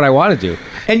 Which is what I want to do.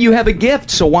 And you have a gift,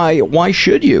 so why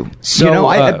should you? So,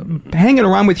 hanging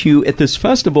around with you at this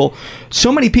festival,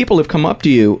 so many people have come up to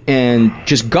you and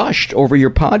just gushed over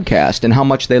your podcast and how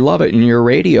much they love it and your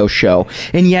radio show,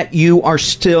 and yet you are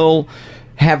still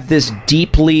have this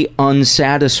deeply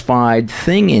unsatisfied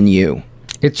thing in you.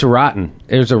 It's rotten.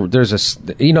 There's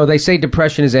a they say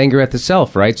depression is anger at the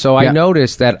self, right? So I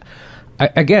noticed that,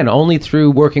 again, only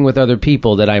through working with other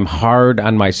people that I'm hard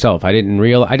on myself. I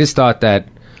just thought that.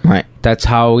 Right. That's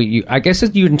how you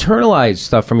internalize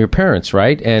stuff from your parents,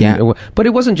 right? And but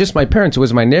it wasn't just my parents; it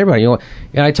was my neighborhood.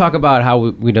 And I talk about how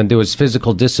there was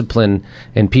physical discipline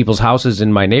in people's houses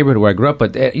in my neighborhood where I grew up.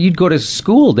 But you'd go to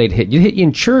school, you'd hit you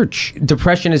in church.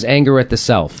 Depression is anger at the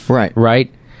self, right?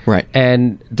 Right. Right.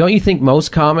 And don't you think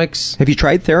most comics? Have you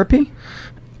tried therapy?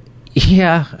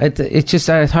 Yeah, it's just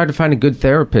it's hard to find a good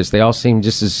therapist. They all seem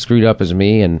just as screwed up as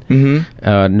me, and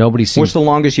nobody seems. What's the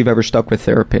longest you've ever stuck with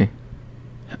therapy?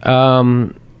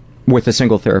 With a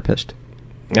single therapist?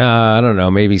 I don't know,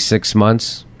 maybe 6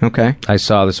 months. Okay. I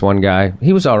saw this one guy.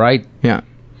 He was all right. Yeah.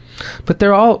 But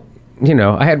they're all,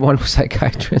 I had one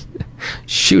psychiatrist.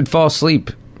 She'd fall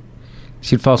asleep.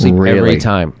 She'd fall asleep every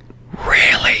time.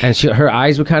 Really? And her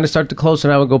eyes would kind of start to close,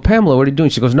 and I would go, Pamela, what are you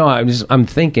doing? She goes, no, I'm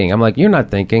thinking. I'm like, you're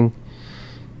not thinking.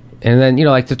 And then,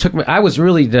 I was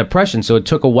really depression, so it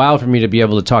took a while for me to be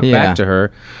able to talk back to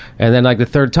her. And then, the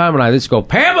third time, and I just go,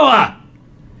 Pamela!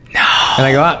 No. And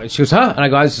I go, oh. She goes, huh? And I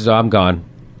go, I'm gone.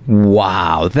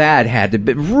 Wow, that had to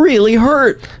be really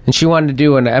hurt. And she wanted to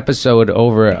do an episode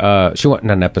over,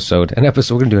 an episode. We're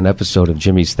going to do an episode of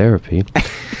Jimmy's Therapy.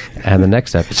 And the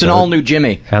next episode. It's an all-new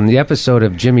Jimmy. And the episode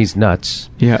of Jimmy's Nuts.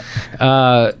 Yeah.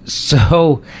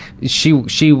 So she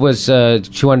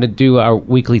wanted to do our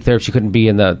weekly therapy. She couldn't be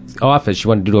in the office. She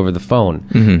wanted to do it over the phone.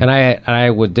 Mm-hmm. And I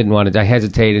didn't want to. I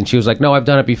hesitated. And she was like, no, I've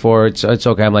done it before. It's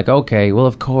okay. I'm like, okay, well,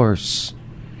 of course.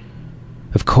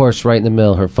 Of course, right in the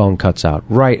middle, her phone cuts out.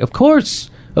 Right, of course.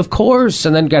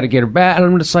 And then got to get her back. And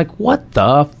I'm just like, what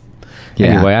the?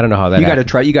 Anyway, I don't know how that. You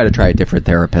got to try a different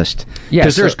therapist. Yeah,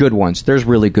 because there's good ones. There's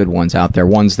really good ones out there.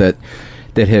 Ones that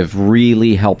that have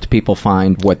really helped people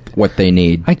find what they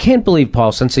need? I can't believe,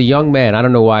 Paul, since a young man, I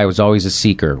don't know why I was always a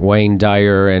seeker. Wayne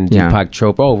Dyer and Deepak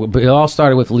Chopra. Oh, but it all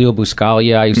started with Leo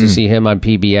Buscaglia. I used to see him on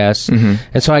PBS.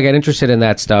 And so I got interested in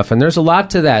that stuff. And there's a lot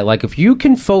to that. Like, if you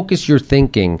can focus your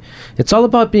thinking, it's all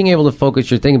about being able to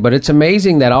focus your thinking. But it's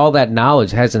amazing that all that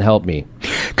knowledge hasn't helped me.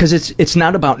 Because it's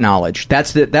not about knowledge.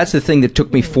 That's the thing that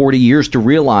took me 40 years to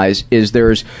realize is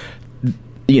there's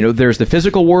the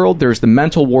physical world, there's the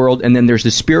mental world, and then there's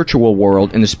the spiritual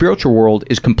world. And the spiritual world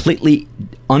is completely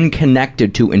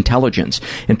unconnected to intelligence.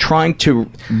 And trying to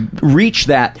reach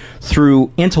that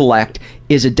through intellect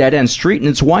is a dead-end street. And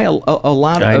it's why a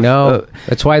lot of... I know.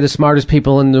 That's why the smartest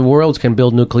people in the world can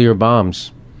build nuclear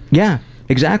bombs. Yeah.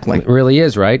 Exactly. It really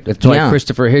is, right? That's why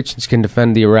Christopher Hitchens can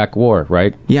defend the Iraq War,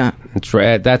 right? Yeah. That's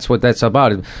right. That's what that's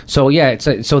about. So,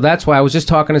 so that's why I was just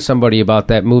talking to somebody about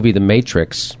that movie, The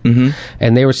Matrix,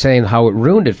 and they were saying how it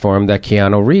ruined it for him that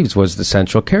Keanu Reeves was the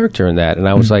central character in that. And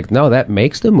I was like, no, that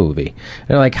makes the movie. And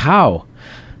they're like, how?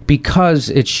 Because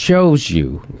it shows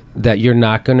you that you're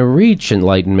not going to reach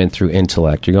enlightenment through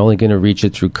intellect. You're only going to reach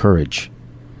it through courage.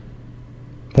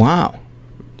 Wow.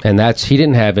 And he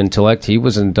didn't have intellect. He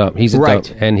wasn't dumb. He's a dumb,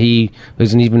 and he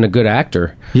wasn't even a good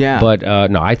actor. Yeah. But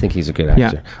no, I think he's a good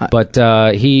actor. Yeah. But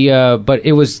but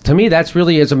it was, to me, that's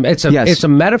really it's a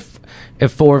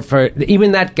metaphor for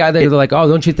even that guy that they're like, oh,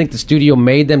 don't you think the studio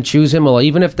made them choose him? Well,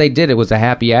 even if they did, it was a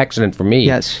happy accident for me.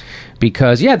 Yes.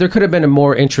 Because there could have been a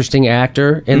more interesting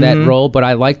actor in that role, but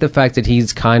I like the fact that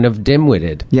he's kind of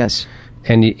dim-witted. Yes.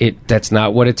 And that's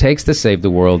not what it takes to save the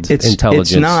world's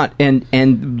intelligence. It's not, and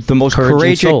the most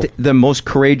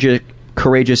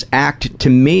courageous act to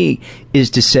me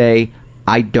is to say,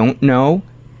 I don't know,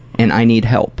 and I need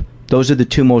help. Those are the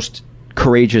two most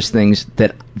courageous things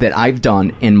that I've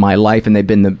done in my life, and they've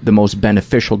been the most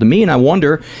beneficial to me. And I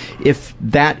wonder if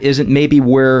that isn't maybe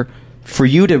where, for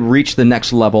you to reach the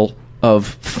next level of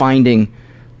finding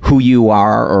who you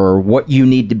are or what you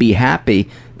need to be happy,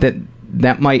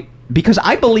 that might... Because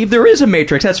I believe there is a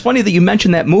matrix. That's funny that you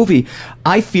mentioned that movie.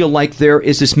 I feel like there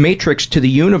is this matrix to the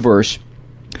universe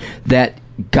that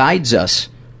guides us,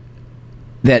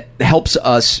 that helps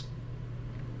us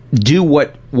do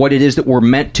what it is that we're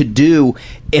meant to do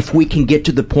if we can get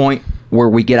to the point where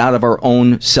we get out of our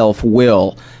own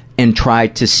self-will and try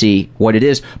to see what it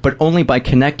is. But only by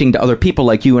connecting to other people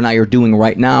like you and I are doing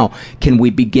right now can we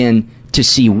begin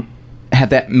to have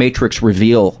that matrix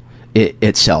reveal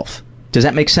itself. Does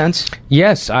that make sense?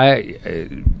 Yes,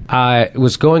 I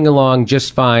was going along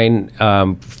just fine,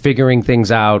 figuring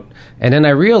things out, and then I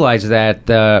realized that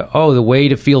the way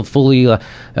to feel fully.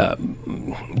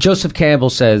 Joseph Campbell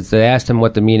says they asked him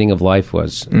what the meaning of life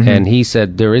was, and he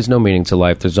said there is no meaning to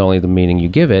life. There's only the meaning you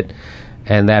give it,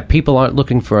 and that people aren't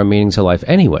looking for a meaning to life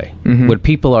anyway. What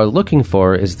people are looking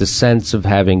for is the sense of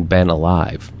having been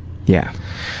alive. Yeah.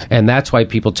 And that's why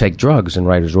people take drugs and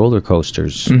ride roller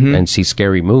coasters and see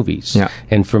scary movies. Yeah.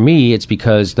 And for me, it's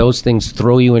because those things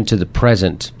throw you into the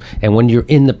present. And when you're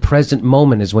in the present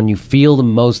moment is when you feel the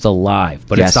most alive.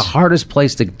 But it's the hardest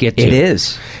place to get to. It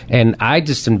is. And I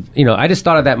just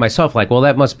thought of that myself, like, well,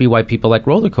 that must be why people like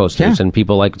roller coasters and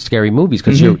people like scary movies,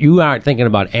 because you aren't thinking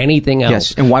about anything else.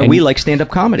 Yes. And why we like stand-up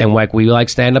comedy. And why we like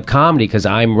stand-up comedy, because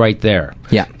I'm right there.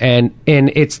 Yeah. And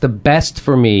it's the best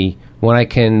for me when I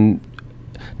can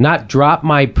not drop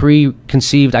my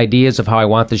preconceived ideas of how I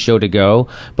want the show to go,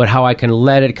 but how I can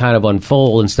let it kind of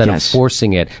unfold instead of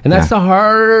forcing it. And that's the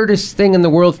hardest thing in the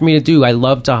world for me to do. I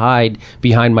love to hide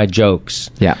behind my jokes.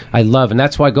 Yeah. And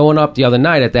that's why going up the other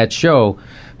night at that show,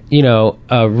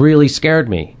 really scared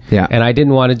me. Yeah. And I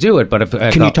didn't want to do it. But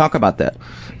Can you talk about that?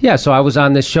 Yeah, so I was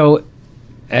on this show,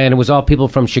 and it was all people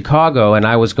from Chicago, and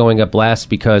I was going up last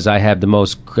because I had the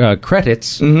most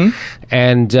credits.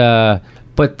 And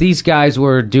but these guys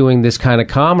were doing this kind of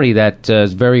comedy that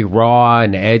is very raw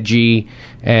and edgy,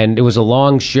 and it was a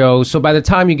long show. So by the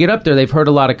time you get up there, they've heard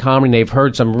a lot of comedy, and they've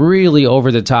heard some really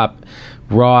over-the-top,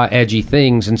 raw, edgy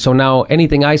things. And so now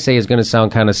anything I say is going to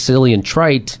sound kind of silly and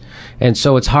trite, and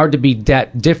so it's hard to be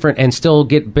different and still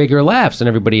get bigger laughs than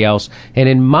everybody else. And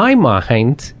in my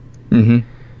mind...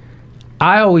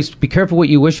 I always, be careful what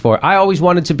you wish for. I always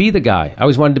wanted to be the guy. I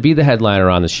always wanted to be the headliner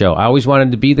on the show. I always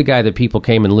wanted to be the guy that people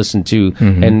came and listened to.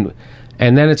 And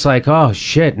then it's like, oh,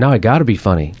 shit, now I got to be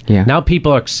funny. Yeah. Now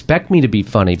people expect me to be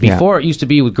funny. Before, it used to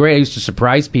be great. I used to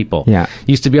surprise people. Yeah.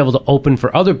 Used to be able to open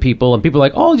for other people. And people are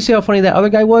like, oh, you see how funny that other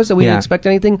guy was? That we didn't expect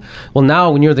anything? Well, now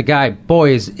when you're the guy,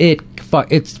 boy,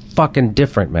 it's fucking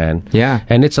different, man. Yeah.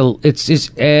 And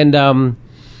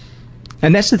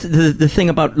And that's the thing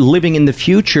about living in the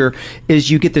future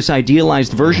is you get this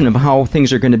idealized version of how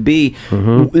things are going to be.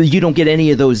 You don't get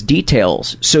any of those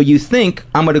details. So you think,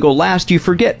 I'm going to go last. You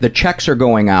forget the checks are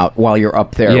going out while you're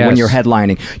up there when you're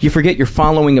headlining. You forget you're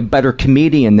following a better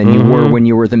comedian than you were when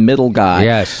you were the middle guy.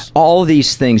 Yes. All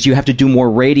these things. You have to do more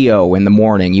radio in the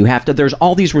morning. There's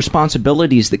all these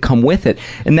responsibilities that come with it.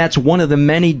 And that's one of the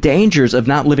many dangers of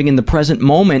not living in the present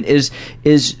moment is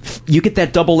you get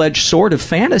that double-edged sword of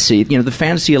fantasy. You know, the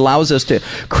fantasy allows us to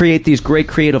create these great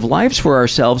creative lives for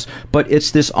ourselves, but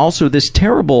it's this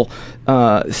terrible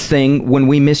thing when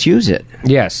we misuse it.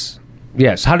 Yes.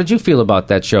 How did you feel about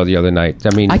that show the other night?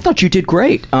 I mean, I thought you did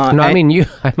great. I mean you.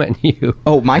 I meant you.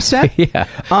 Oh, my set? Yeah.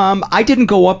 I didn't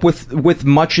go up with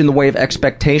much in the way of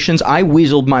expectations. I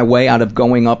weaseled my way out of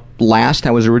going up last.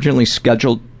 I was originally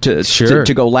scheduled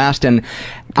to go last, and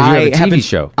I have a TV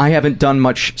show. I haven't done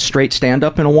much straight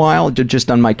stand-up in a while. Just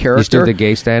done my character. You still the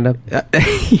gay stand-up?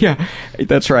 Yeah,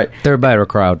 that's right. They're a better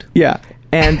crowd. Yeah.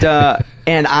 And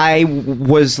and I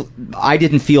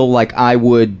didn't feel like I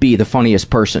would be the funniest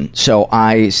person, so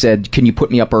I said, "Can you put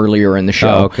me up earlier in the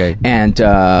show?" Oh, okay. And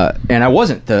I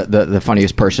wasn't the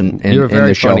funniest person in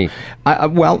the show. Funny.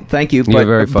 Well, thank you. You were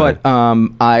very funny.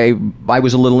 But I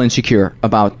was a little insecure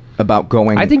about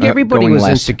going. I think everybody going was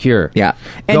last. insecure. Yeah,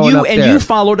 and you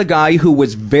followed a guy who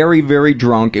was very, very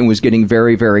drunk and was getting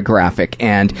very, very graphic,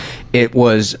 and it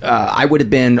was I would have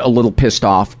been a little pissed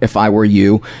off if I were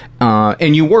you,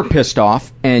 and you were pissed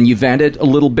off, and you vented a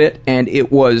little bit, and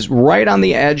it was right on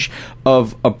the edge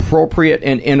of appropriate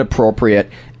and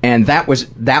inappropriate. And that was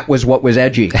what was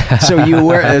edgy. So you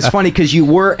were. It's funny because you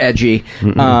were edgy,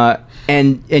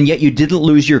 and yet you didn't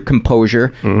lose your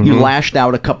composure. You lashed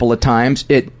out a couple of times.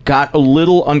 It got a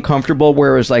little uncomfortable.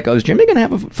 Where it was like, "Oh, is Jimmy gonna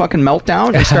have a fucking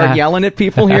meltdown and start yelling at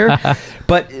people here?"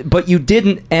 But you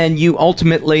didn't, and you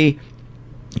ultimately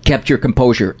kept your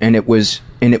composure, and it was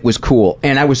cool.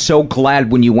 And I was so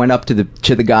glad when you went up to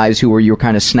the guys who you were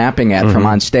kind of snapping at from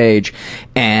on stage,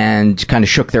 and kind of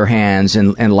shook their hands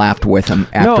and laughed with them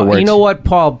afterwards. No, you know what,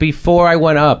 Paul? Before I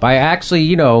went up, I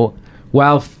actually,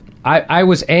 while I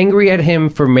was angry at him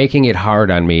for making it hard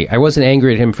on me. I wasn't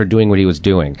angry at him for doing what he was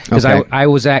doing. Because I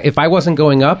was if I wasn't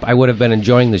going up, I would have been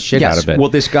enjoying the shit out of it. Well,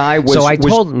 this guy was... So I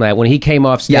told him that when he came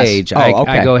off stage. Yes.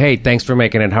 I go, "Hey, thanks for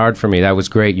making it hard for me. That was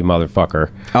great, you motherfucker."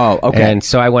 Oh, okay. And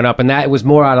so I went up, and that was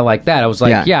more out of like that. I was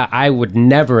like, yeah, I would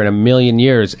never in a million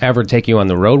years ever take you on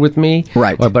the road with me.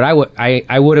 Right. But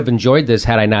I would have enjoyed this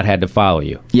had I not had to follow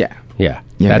you. Yeah. Yeah,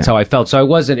 that's how I felt. So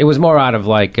it was more out of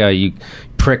like, you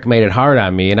prick made it hard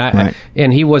on me. And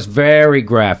and he was very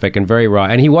graphic and very raw.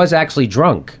 And he was actually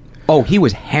drunk. Oh, he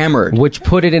was hammered. Which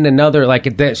put it in another,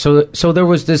 so there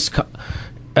was this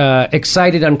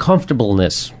excited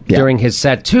uncomfortableness during his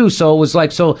set too. So it was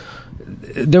like,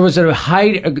 there was a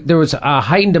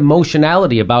heightened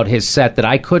emotionality about his set that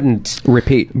I couldn't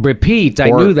repeat. I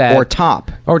knew that or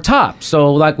top.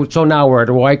 So now where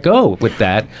do I go with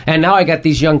that? And now I got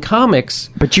these young comics,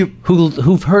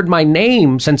 who've heard my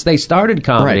name since they started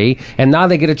comedy, and now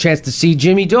they get a chance to see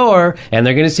Jimmy Dore, and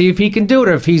they're going to see if he can do it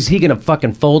or if he's going to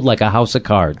fucking fold like a house of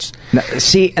cards. Now,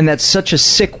 see, and that's such a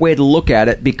sick way to look at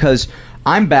it, because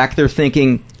I'm back there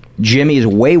thinking, Jimmy is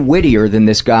way wittier than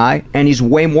this guy, and he's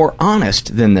way more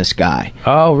honest than this guy.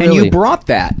 Oh, really? And you brought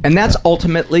that, and that's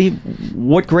ultimately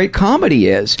what great comedy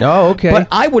is. Oh, okay. But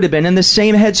I would have been in the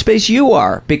same headspace you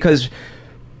are, because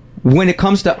when it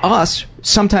comes to us,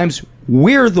 sometimes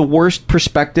we're the worst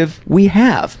perspective we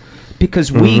have,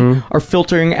 because we are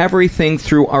filtering everything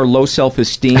through our low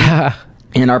self-esteem.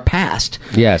 In our past.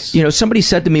 Yes. Somebody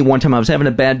said to me one time, I was having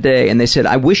a bad day, and they said,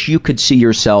 "I wish you could see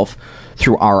yourself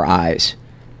through our eyes."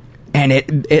 And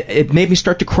it made me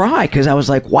start to cry, because I was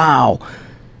like, wow,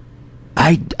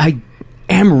 I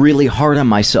am really hard on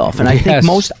myself. And I think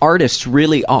most artists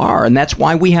really are. And that's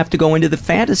why we have to go into the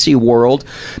fantasy world,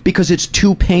 because it's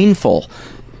too painful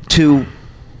to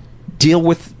deal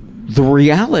with the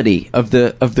reality of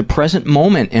the present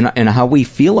moment and how we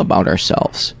feel about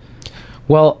ourselves.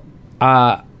 Well,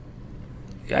 I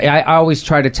always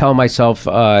try to tell myself,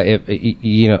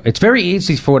 it's very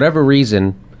easy for whatever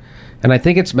reason, and I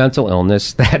think it's mental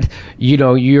illness, that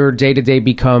your day-to-day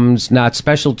becomes not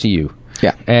special to you.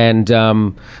 Yeah. And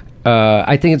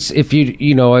I think it's, if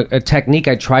a technique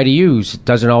I try to use,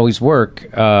 doesn't always work,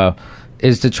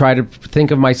 is to try to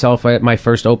think of myself at my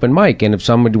first open mic, and if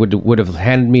someone would have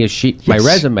handed me a sheet, my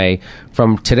resume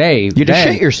from today, you'd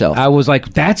have shit yourself. I was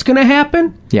like, that's going to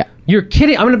happen? Yeah. You're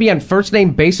kidding? I'm going to be on first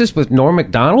name basis with Norm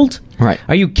Macdonald? Right.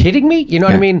 Are you kidding me? You know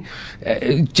what I mean?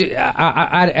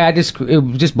 I just, it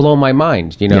would just blow my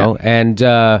mind, And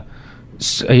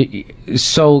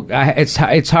it's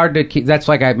hard to keep. That's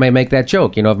like I may make that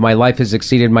joke. You know, if my life has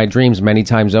exceeded my dreams many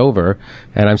times over,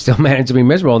 and I'm still managing to be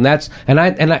miserable,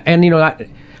 and you know,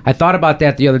 I thought about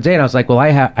that the other day, and I was like, well,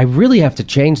 I really have to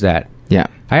change that. Yeah.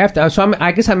 I have to. So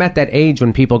I guess I'm at that age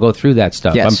when people go through that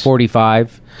stuff. Yes. I'm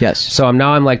 45. Yes. So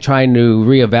I'm like trying to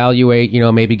reevaluate. You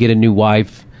know, maybe get a new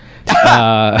wife.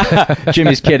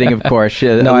 Jimmy's kidding, of course.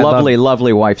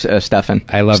 Lovely wife, Stefan.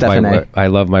 I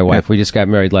love my wife. We just got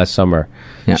married last summer.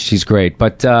 Yeah. She's great.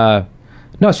 But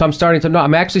no, so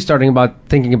I'm actually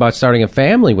thinking about starting a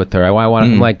family with her.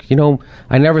 I'm like, you know,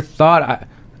 I never thought.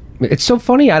 It's so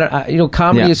funny. You know,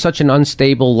 comedy is such an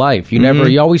unstable life.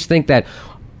 You always think that.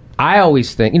 I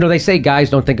always think, you know, they say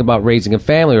guys don't think about raising a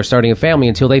family or starting a family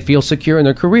until they feel secure in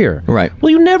their career. Right.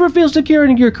 Well, you never feel secure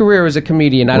in your career as a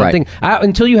comedian. I don't think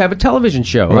until you have a television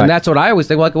show, and that's what I always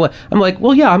think. Like, well, I'm like,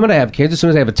 well, yeah, I'm going to have kids as soon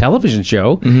as I have a television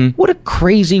show. What a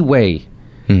crazy way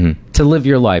to live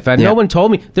your life. No one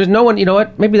told me. There's no one. You know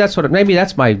what? Maybe that's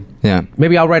my. Yeah.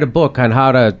 Maybe I'll write a book on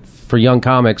how for young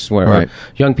comics or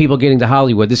young people getting to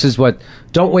Hollywood. This is what.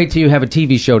 Don't wait till you have a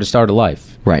TV show to start a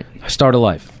life. Right. Start a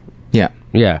life. Yeah.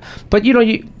 Yeah. But, you know,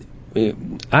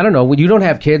 I don't know. You don't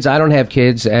have kids. I don't have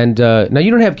kids. And now you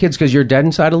don't have kids because you're dead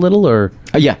inside a little, or?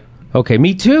 Yeah. Okay,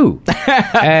 me too.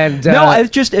 And no,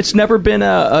 it's never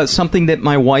been something that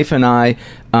my wife and I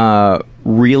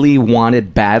really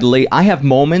wanted badly. I have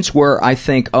moments where I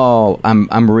think, oh,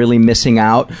 I'm really missing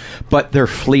out, but they're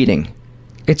fleeting.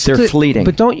 They're fleeting.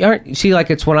 But see, like,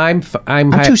 it's when I'm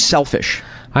too selfish.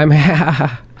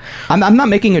 I'm not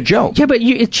making a joke. Yeah, but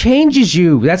it changes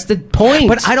you. That's the point.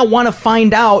 But I don't want to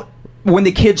find out when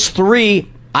the kid's 3,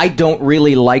 I don't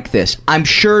really like this. I'm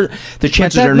sure the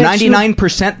chances are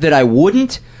 99% that I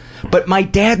wouldn't, but my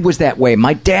dad was that way.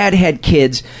 My dad had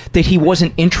kids that he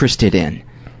wasn't interested in,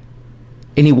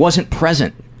 and he wasn't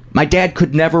present. My dad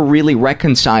could never really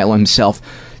reconcile himself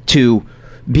to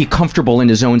be comfortable in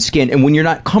his own skin. And when you're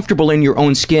not comfortable in your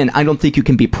own skin, I don't think you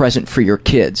can be present for your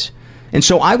kids. And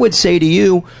so I would say to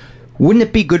you, wouldn't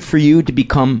it be good for you to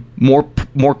become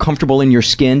more comfortable in your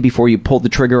skin before you pull the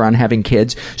trigger on having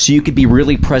kids, so you could be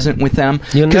really present with them?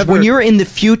 Because when you're in the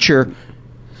future...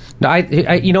 No,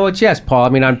 you know what? Yes, Paul. I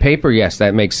mean, on paper, yes,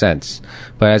 that makes sense.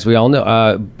 But as we all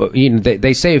know,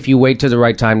 they say if you wait till the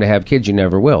right time to have kids, you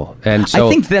never will. And so I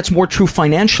think that's more true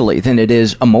financially than it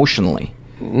is emotionally.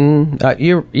 I mean,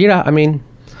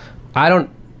 I don't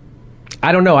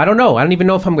know. I don't even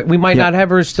know if we might not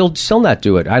ever still not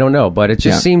do it. I don't know. But it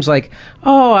just seems like,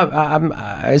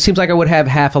 it seems like I would have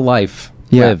half a life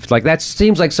lived. Like, that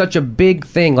seems like such a big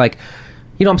thing. Like,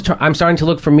 you know, I'm starting to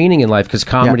look for meaning in life, because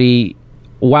comedy,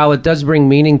 while it does bring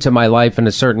meaning to my life in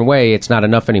a certain way, it's not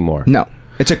enough anymore. No.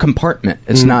 It's a compartment.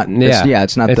 It's not.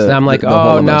 It's not. I'm like,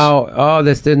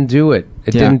 this didn't do it.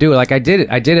 It didn't do it. Like, I did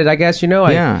it. I guess, you know.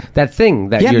 That thing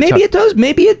that. Yeah, maybe it does.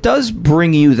 Maybe it does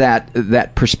bring you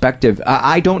that perspective.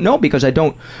 I don't know, because I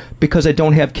don't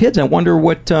have kids. I wonder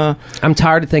what. I'm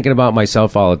tired of thinking about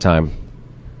myself all the time.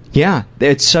 Yeah,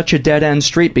 it's such a dead-end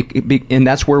street, and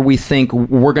that's where we think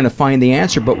we're going to find the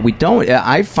answer, but we don't.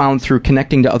 I've found through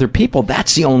connecting to other people,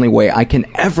 that's the only way I can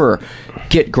ever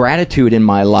get gratitude in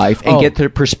my life and get the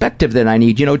perspective that I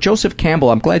need. You know, Joseph Campbell,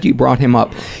 I'm glad you brought him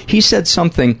up. He said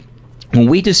something... When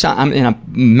we decide, I'm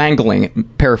mangling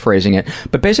it, paraphrasing it,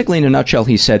 but basically in a nutshell,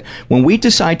 he said, when we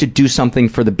decide to do something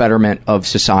for the betterment of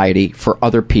society, for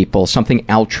other people, something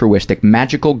altruistic,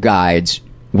 magical guides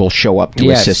will show up to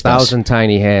assist us. 1,000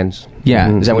 tiny hands.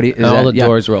 Yeah, is that what he? All the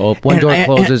doors were open. One door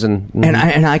closes, and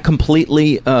I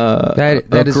completely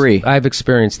agree. I've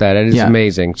experienced that. It is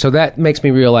amazing. So that makes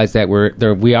me realize that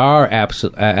we are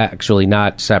actually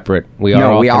not separate. We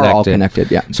are all connected.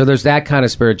 Yeah. So there's that kind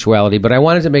of spirituality. But I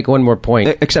wanted to make one more point.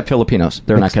 Except Filipinos,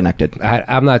 they're not connected.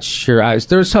 I'm not sure.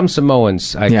 There's some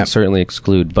Samoans I can certainly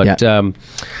exclude, but.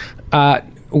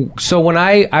 So when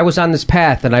I was on this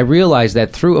path, and I realized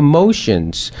that through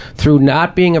emotions, through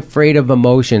not being afraid of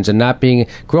emotions, and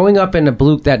growing up in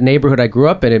that neighborhood I grew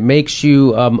up in, it makes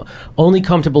you only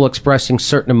comfortable expressing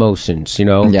certain emotions, you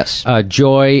know? Yes.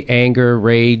 Joy, anger,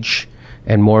 rage,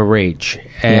 and more rage.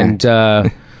 And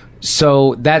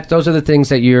so those are the things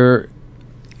that you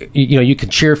can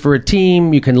cheer for a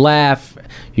team, you can laugh,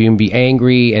 you can be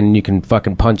angry, and you can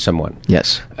fucking punch someone.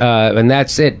 Yes. And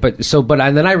that's it. But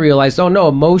then I realized,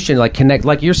 emotion,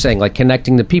 like you're saying, like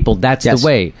connecting to people, that's the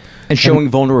way. And showing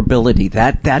vulnerability.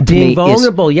 That being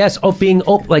vulnerable, yes.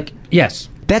 Yes.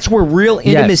 That's where real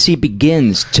intimacy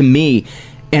begins to me.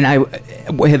 And I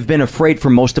have been afraid for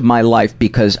most of my life,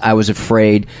 because I was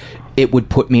afraid it would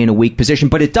put me in a weak position.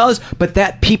 But it does. But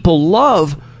that people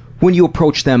love when you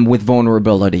approach them with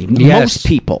vulnerability. Yes. Most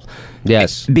people.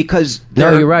 Yes. Because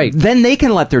you're right. Then they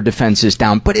can let their defenses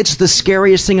down. But it's the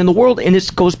scariest thing in the world, and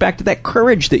it goes back to that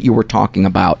courage that you were talking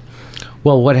about.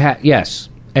 Well, yes.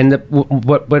 And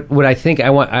what I think I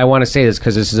want to say this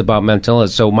because this is about mental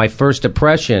illness. So my first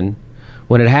depression,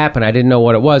 when it happened, I didn't know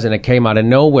what it was, and it came out of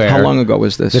nowhere. How long ago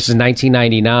was this? This is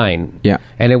 1999. Yeah.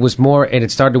 And it was more, and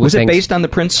it started with Was it based on the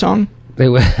Prince song?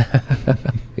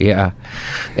 Yeah.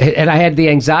 And I had the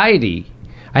anxiety.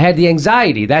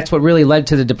 That's what really led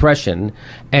to the depression.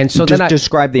 And so Just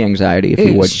describe the anxiety, if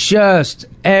you would. It's just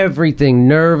everything,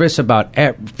 nervous about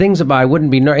things about I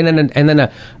wouldn't be nervous, and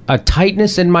then a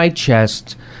tightness in my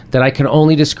chest that I can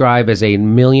only describe as a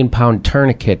 1,000,000-pound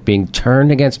tourniquet being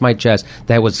turned against my chest.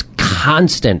 That was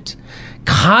constant.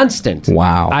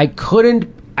 Wow. I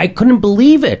couldn't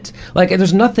believe it. Like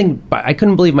there's nothing. I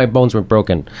couldn't believe my bones were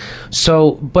broken.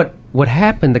 So, but what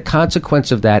happened? The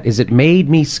consequence of that is it made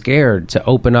me scared to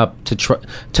open up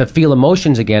to feel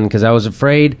emotions again because I was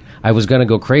afraid I was going to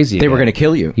go crazy. They were going again. to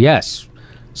kill you. Yes.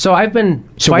 So I've been.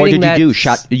 So what did you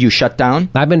do? You shut down?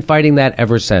 I've been fighting that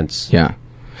ever since. Yeah.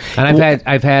 And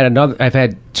I've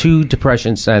had 2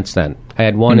 depressions since then. I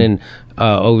had one in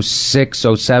 06,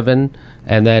 07,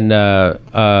 and then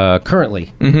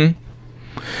currently. Mm-hmm.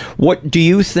 What do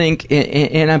you think,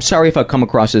 and I'm sorry if I come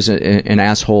across as an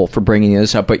asshole for bringing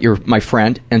this up, but you're my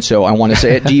friend, and so I want to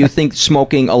say it. Do you think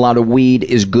smoking a lot of weed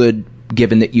is good,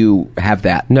 given that you have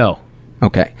that? No.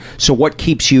 Okay. So what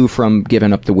keeps you from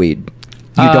giving up the weed?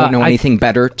 You don't know anything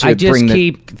better to I just bring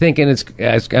keep thinking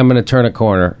I'm going to turn a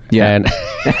corner. Yeah. And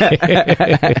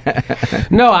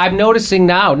no, I'm noticing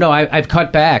now. No, I've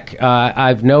cut back.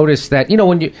 I've noticed that,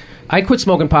 when I quit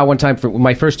smoking pot one time for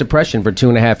my first depression for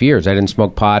 2.5 years. I didn't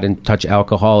smoke pot and touch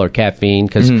alcohol or caffeine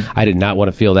because I did not want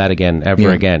to feel that again,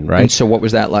 again. Right. And so what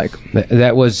was that like?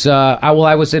 That was, I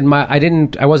wasn't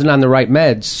on the right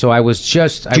meds. So I was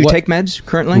just. Do you take meds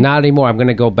currently? Not anymore. I'm going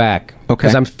to go back. Okay.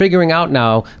 Because I'm figuring out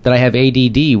now that I have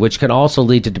ADD, which can also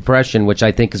lead to depression, which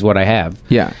I think is what I have.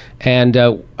 Yeah. And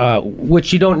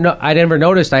which you don't know. I never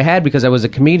noticed I had because I was a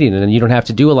comedian, and you don't have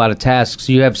to do a lot of tasks.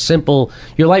 You have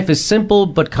your life is simple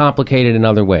but complicated in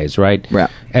other ways, right? Right.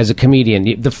 As a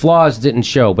comedian, the flaws didn't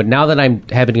show, but now that I'm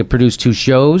having to produce 2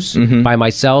 shows by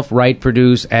myself, write,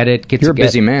 produce, edit, You're a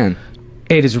busy man.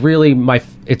 It is really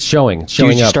it's showing. It's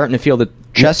showing You're up. starting to feel the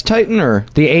chest tighten, or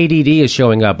the ADD is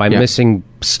showing up. I'm missing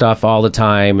stuff all the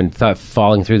time and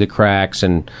falling through the cracks,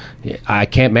 and I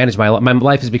can't manage my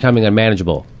life is becoming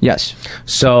unmanageable. Yes.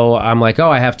 So I'm like,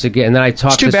 I have to get. And then I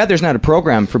talk. It's too bad there's not a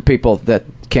program for people that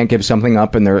can't give something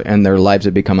up and their lives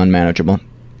have become unmanageable.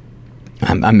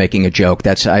 I'm making a joke.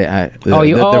 That's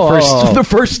the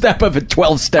first step of a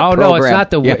 12-step program. No, it's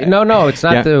not the no, it's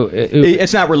not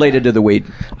it's not related to the weed.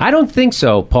 I don't think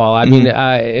so, Paul. I mean,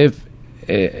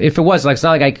 if it was, like, it's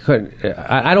not like I could.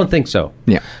 I don't think so.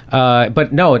 Yeah.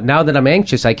 But no, now that I'm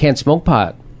anxious, I can't smoke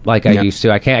pot like I used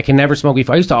to. I can never smoke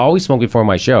before. I used to always smoke before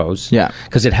my shows. Yeah.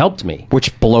 Because it helped me.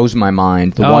 Which blows my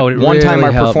mind. One time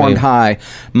I performed high,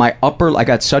 I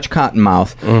got such cotton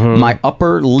mouth, my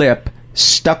upper lip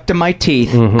stuck to my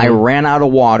teeth. I ran out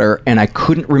of water, and I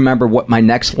couldn't remember what my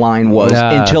next line was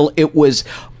until it was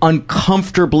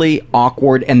uncomfortably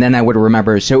awkward, and then I would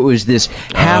remember. So it was this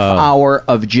half hour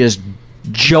of just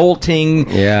jolting,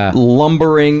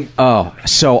 lumbering. Oh,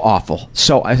 so awful.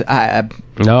 So I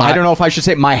don't know if I should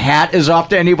say my hat is off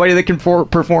to anybody that can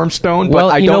perform stone, but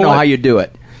I don't know how you do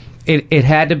it. It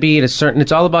had to be at a certain.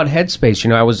 It's all about headspace.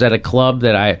 I was at a club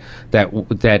that I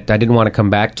didn't want to come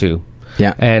back to.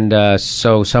 Yeah. And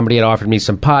so somebody had offered me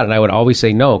some pot, and I would always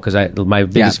say no, because my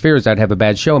biggest fear is I'd have a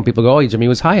bad show, and people go, oh, Jimmy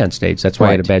was high on stage. That's why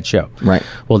I had a bad show. Right.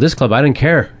 Well, this club, I didn't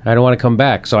care. I don't want to come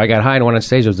back. So I got high and went on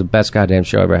stage. It was the best goddamn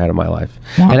show I ever had in my life.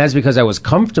 Wow. And that's because I was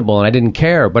comfortable and I didn't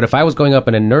care. But if I was going up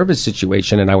in a nervous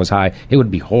situation and I was high, it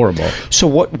would be horrible. So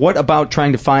what about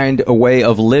trying to find a way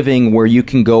of living where you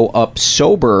can go up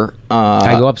sober?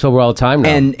 I go up sober all the time now.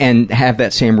 And have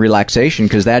that same relaxation,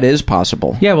 because that is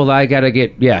possible. Yeah, well, that's what you got to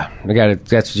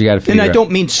figure out. And I don't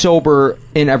mean sober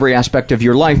in every aspect of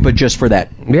your life, but just for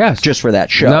that. Yes. Just for that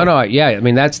show. No, yeah. I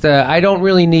mean, I don't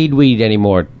really need weed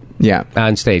anymore. Yeah.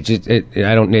 On stage.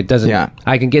 It doesn't. Yeah.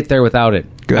 I can get there without it.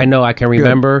 Good. I know I can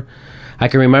remember. Good. I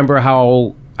can remember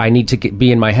how I need to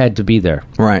be in my head to be there.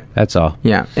 Right. That's all.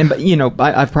 Yeah. And,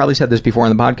 I've probably said this before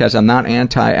on the podcast. I'm not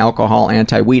anti-alcohol,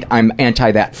 anti-weed. I'm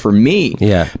anti that for me.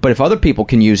 Yeah. But if other people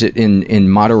can use it in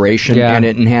moderation and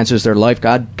it enhances their life,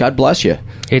 God bless you.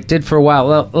 It did for a while.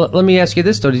 Well, let me ask you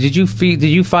this, though. Did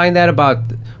you find that about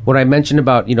what I mentioned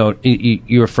about,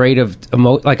 you're afraid of,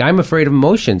 I'm afraid of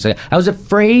emotions. I was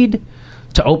afraid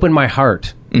to open my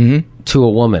heart to a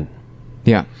woman.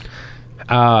 Yeah.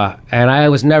 and I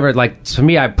was never like, to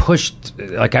me, I pushed,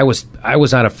 like I was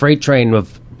on a freight train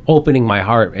of opening my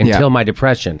heart until my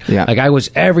depression. Yeah. Like I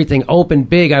was everything open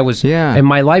big. I was, and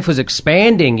my life was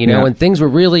expanding, you know, and things were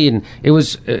really, and it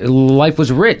was, life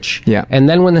was rich. Yeah. And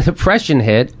then when the depression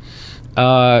hit,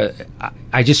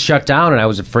 I just shut down, and I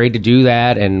was afraid to do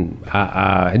that. And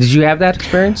did you have that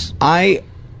experience?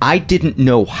 I didn't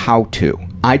know how to.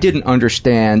 I didn't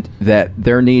understand that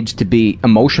there needs to be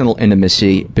emotional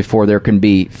intimacy before there can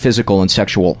be physical and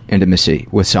sexual intimacy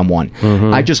with someone.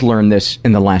 I just learned this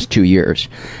in the last 2 years.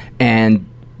 And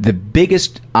the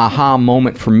biggest aha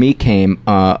moment for me came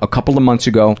a couple of months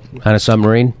ago. On a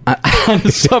submarine? On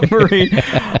a submarine.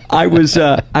 I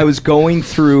was going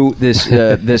through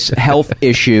this health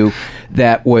issue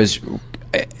that was,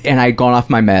 and I had gone off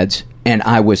my meds, and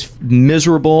I was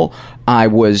miserable. I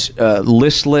was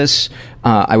listless.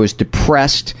 I was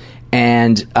depressed.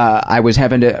 And I was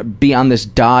having to be on this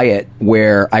diet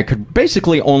where I could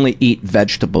basically only eat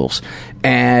vegetables.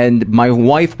 And my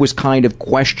wife was kind of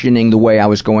questioning the way I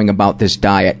was going about this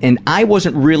diet. And I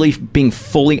wasn't really being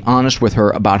fully honest with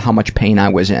her about how much pain I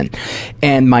was in.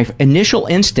 And my initial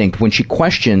instinct when she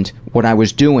questioned what I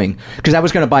was doing, because I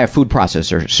was going to buy a food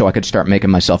processor so I could start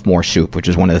making myself more soup, which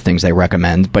is one of the things they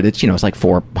recommend. But it's, it's like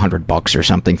 $400 or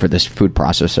something for this food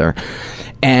processor.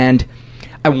 And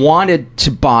I wanted to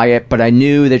buy it, but I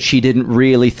knew that she didn't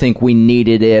really think we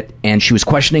needed it, and she was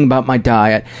questioning about my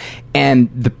diet. And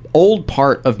the old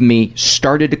part of me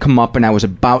started to come up, and I was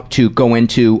about to go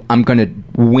into, I'm going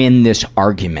to win this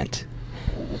argument.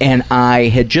 And I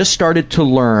had just started to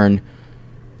learn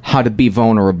how to be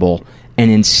vulnerable, and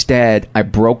instead I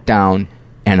broke down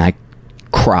and I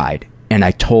cried. And I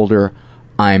told her,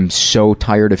 I'm so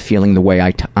tired of feeling the way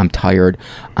I'm tired.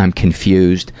 I'm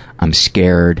confused. I'm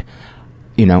scared.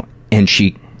 And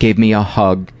she gave me a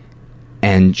hug,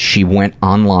 and she went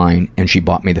online and she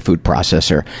bought me the food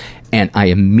processor, and I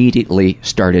immediately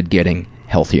started getting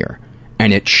healthier.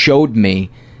 And it showed me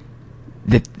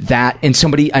that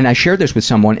and I shared this with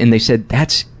someone, and they said,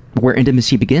 that's where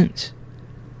intimacy begins.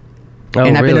 Oh,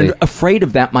 and I've really? been afraid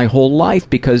of that my whole life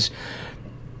because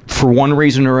for one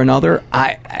reason or another,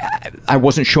 I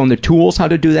wasn't shown the tools how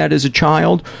to do that as a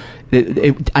child.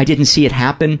 I didn't see it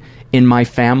happen in my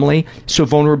family. So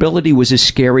vulnerability was a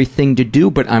scary thing to do,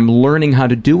 but I'm learning how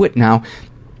to do it now.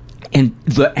 And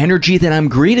the energy that I'm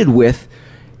greeted with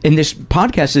in this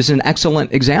podcast is an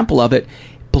excellent example of it.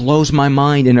 Blows my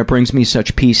mind, and it brings me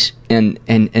such peace and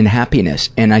happiness.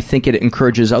 And I think it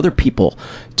encourages other people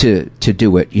to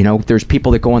do it. There's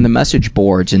people that go on the message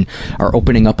boards and are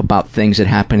opening up about things that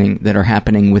are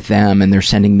happening with them, and they're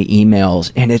sending me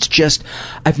emails. And it's just,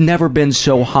 I've never been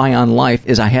so high on life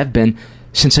as I have been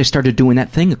since I started doing that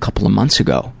thing a couple of months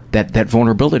ago. That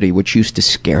vulnerability, which used to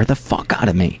scare the fuck out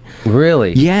of me.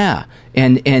 Really? Yeah.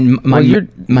 And my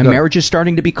marriage is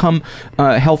starting to become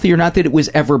healthier. Not that it was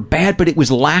ever bad, but it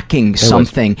was lacking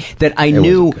something that I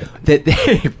knew that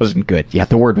it wasn't good. Yeah,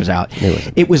 the word was out.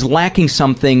 It was lacking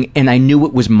something, and I knew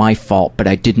it was my fault, but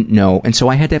I didn't know. And so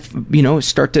I had to,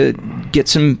 start to get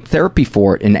some therapy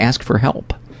for it and ask for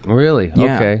help. Really?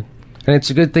 Yeah. Okay. And it's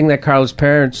a good thing that Carla's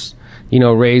parents,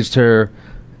 raised her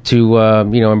to,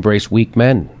 embrace weak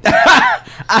men.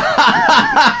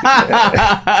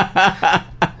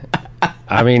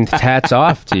 I mean, hats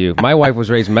off to you. My wife was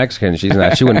raised Mexican. She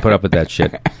wouldn't put up with that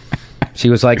shit. She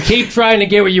was like, keep trying to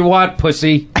get what you want,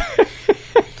 pussy.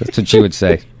 That's what she would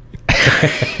say.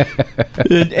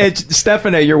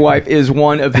 Stephanie, your wife, is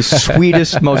one of the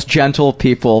sweetest, most gentle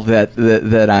people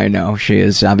that I know. She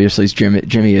is, obviously.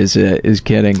 Jimmy is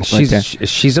kidding.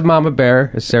 She's a mama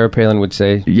bear, as Sarah Palin would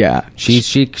say. Yeah,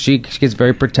 she gets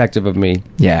very protective of me.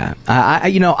 Yeah,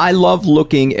 I love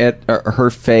looking at her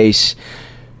face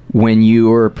when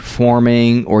you are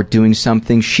performing or doing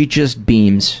something. She just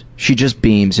beams.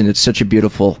 And it's such a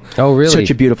beautiful, such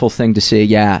a beautiful thing to see.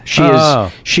 Yeah,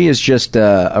 she is just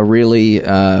a really,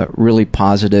 really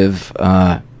positive,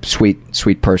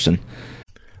 sweet person.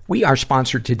 We are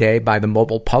sponsored today by the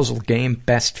mobile puzzle game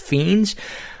Best Fiends.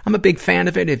 I'm a big fan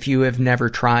of it. If you have never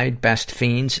tried Best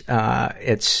Fiends,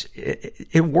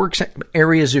 it works at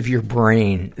areas of your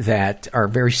brain that are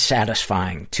very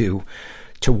satisfying to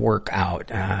work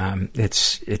out.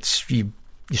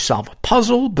 You solve a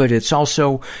puzzle, but it's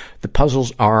also, the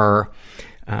puzzles are,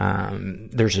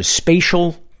 there's a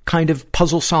spatial kind of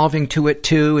puzzle solving to it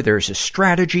too. There's a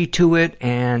strategy to it,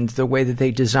 and the way that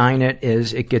they design it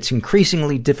is it gets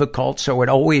increasingly difficult, so it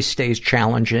always stays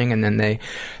challenging, and then they're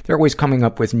always coming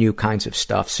up with new kinds of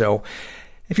stuff. So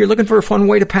If you're looking for a fun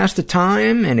way to pass the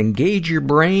time and engage your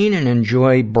brain and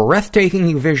enjoy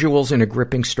breathtaking visuals and a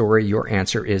gripping story, your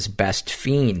answer is Best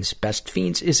Fiends. Best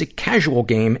Fiends is a casual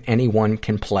game anyone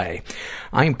can play.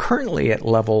 I am currently at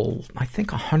level, I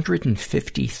think,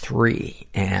 153,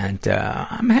 and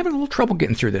I'm having a little trouble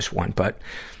getting through this one, but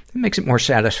it makes it more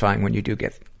satisfying when you do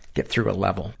get through a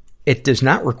level. It does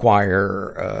not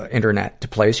require internet to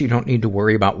play, so you don't need to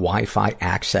worry about Wi-Fi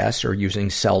access or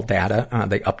using cell data.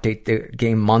 They update the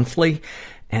game monthly.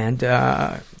 And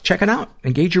check it out.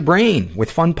 Engage your brain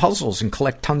with fun puzzles and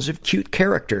collect tons of cute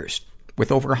characters.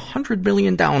 With over 100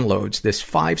 million downloads, this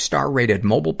 5-star rated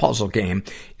mobile puzzle game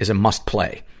is a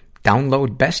must-play.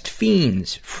 Download Best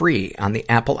Fiends free on the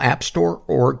Apple App Store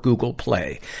or Google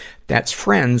Play. That's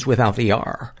friends without the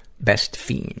R. Best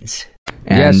Fiends.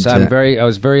 And, yes, I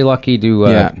was very lucky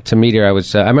to meet her. I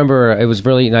remember it was a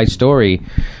really nice story.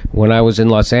 When I was in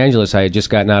Los Angeles, I had just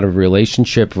gotten out of a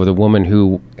relationship with a woman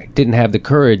who didn't have the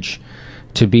courage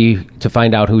to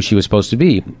find out who she was supposed to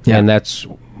be. Yeah. And that's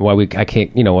why I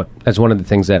can't, that's one of the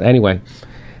things that, anyway.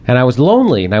 And I was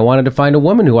lonely, and I wanted to find a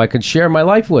woman who I could share my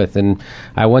life with. And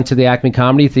I went to the Acme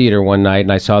Comedy Theater one night,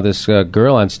 and I saw this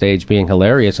girl on stage being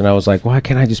hilarious, and I was like, why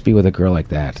can't I just be with a girl like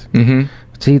that? Mm-hmm.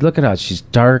 See, look at her. She's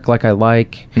dark like I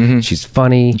like. Mm-hmm. She's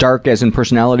funny. Dark as in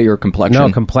personality or complexion?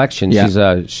 No, complexion.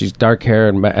 Yeah. She's dark hair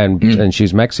and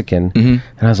she's Mexican. Mm-hmm.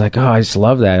 And I was like, oh, I just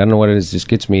love that. I don't know what it is. It just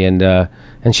gets me. And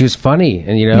she was funny,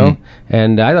 and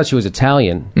and I thought she was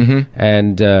Italian. Mm-hmm.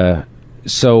 And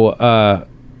so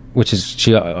which is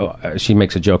she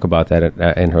makes a joke about that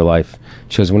in her life.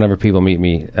 She goes, whenever people meet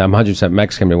me, I'm 100%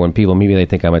 Mexican, but when people meet me, they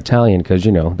think I'm Italian because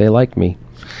they like me.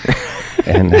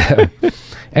 And.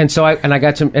 And so we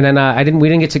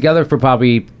didn't get together for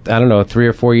probably, 3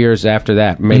 or 4 years after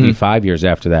that, maybe 5 years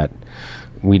after that.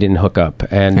 We didn't hook up,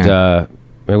 and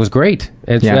it was great.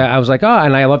 I was like,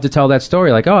 and I love to tell that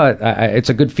story. Like, it's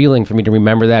a good feeling for me to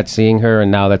remember that, seeing her,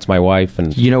 and now that's my wife.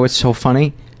 And it's so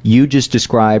funny. You just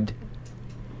described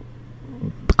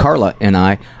Carla and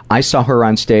I saw her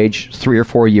on stage 3 or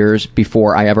 4 years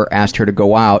before I ever asked her to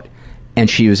go out, and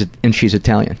she's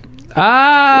Italian.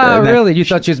 Really? You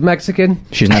thought she was Mexican?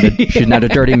 She's not a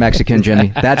dirty Mexican,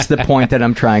 Jimmy. That's the point that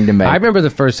I'm trying to make. I remember the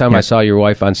first time I saw your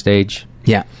wife on stage.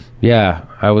 Yeah. Yeah,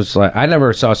 I was like, I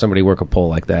never saw somebody work a pole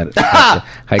like that.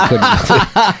 I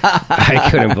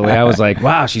couldn't believe. I was like,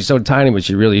 wow, she's so tiny, but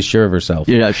she really is sure of herself.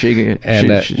 Yeah,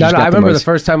 I remember the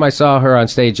first time I saw her on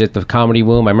stage at the Comedy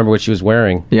Womb. I remember what she was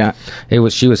wearing. Yeah,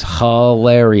 she was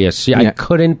hilarious. I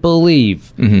couldn't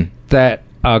believe that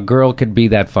a girl could be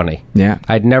that funny. Yeah.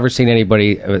 I'd never seen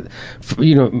anybody,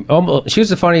 she was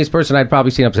the funniest person I'd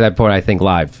probably seen up to that point, I think,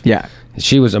 live. Yeah.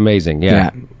 She was amazing,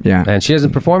 yeah. And she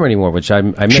doesn't perform anymore, which I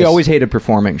miss. She always hated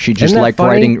performing. She just liked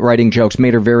writing jokes,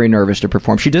 made her very nervous to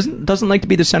perform. She doesn't like to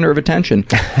be the center of attention.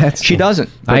 She doesn't.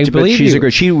 I believe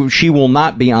she's she will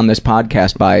not be on this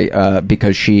podcast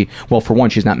because for one,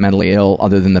 she's not mentally ill,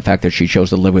 other than the fact that she chose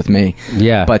to live with me.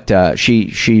 Yeah. But she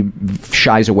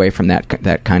shies away from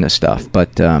that kind of stuff.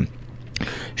 But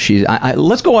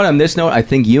let's go on this note. I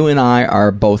think you and I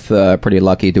are both pretty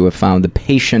lucky to have found the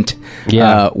patient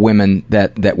women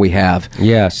that we have.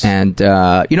 Yes. And,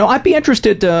 I'd be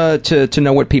interested to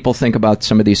know what people think about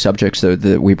some of these subjects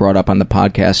that we brought up on the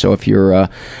podcast. So if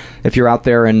you're out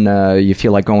there and you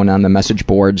feel like going on the message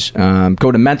boards, go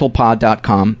to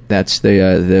mentalpod.com. That's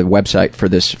the website for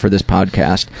this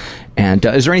podcast. And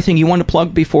is there anything you want to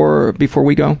plug before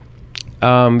we go? I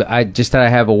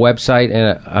have a website,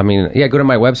 and go to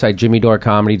my website,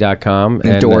 jimmydorecomedy.com.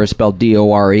 And Dore is spelled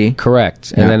D-O-R-E.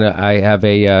 Correct. Yeah. And then I have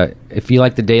if you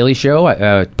like The Daily Show,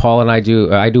 Paul and I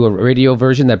do a radio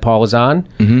version that Paul is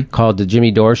on called The Jimmy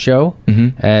Dore Show,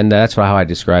 and that's how I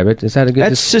describe it. Is that a good?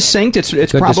 That's succinct.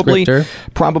 It's probably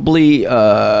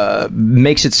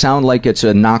makes it sound like it's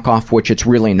a knockoff, which it's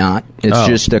really not. It's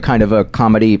just a kind of a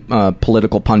comedy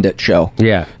political pundit show.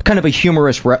 Yeah, kind of a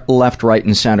humorous left, right,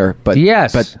 and center. But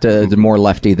yes, the more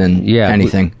lefty than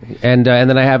anything. And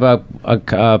then I have a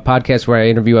podcast where I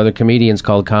interview other comedians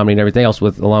called Comedy and Everything Else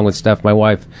along with Steph, my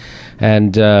wife.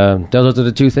 And those are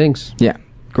the two things. Yeah,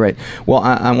 great. Well,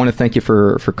 I want to thank you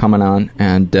for coming on,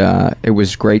 and it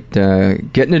was great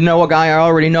getting to know a guy I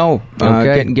already know.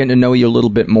 Getting to know you a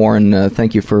little bit more, and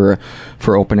thank you for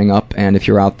opening up. And if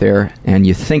you're out there and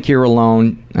you think you're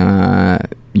alone,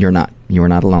 you're not. You are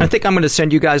not alone. I think I'm going to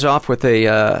send you guys off with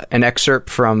an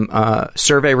excerpt from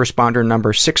survey responder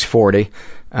number 640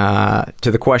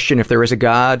 to the question, if there is a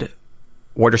God,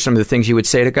 what are some of the things you would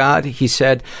say to God? He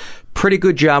said, pretty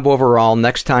good job overall.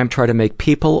 Next time, try to make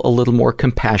people a little more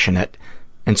compassionate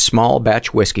and small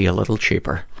batch whiskey a little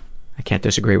cheaper. I can't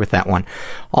disagree with that one.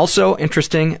 Also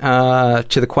interesting, to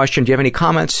the question, do you have any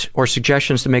comments or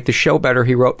suggestions to make the show better?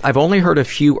 He wrote, I've only heard a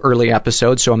few early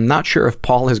episodes, so I'm not sure if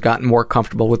Paul has gotten more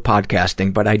comfortable with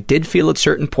podcasting, but I did feel at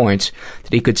certain points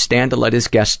that he could stand to let his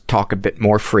guests talk a bit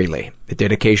more freely. It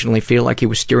did occasionally feel like he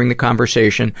was steering the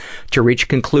conversation to reach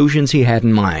conclusions he had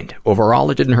in mind. Overall,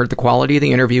 it didn't hurt the quality of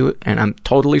the interview, and I'm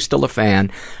totally still a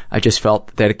fan. I just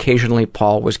felt that occasionally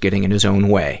Paul was getting in his own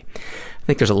way. I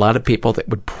think there's a lot of people that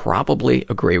would probably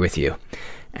agree with you.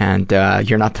 And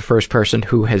you're not the first person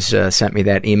who has sent me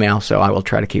that email, so I will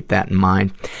try to keep that in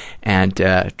mind and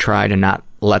try to not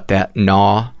let that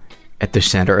gnaw at the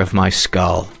center of my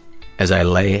skull as I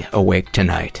lay awake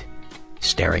tonight,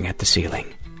 staring at the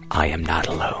ceiling. I am not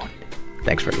alone.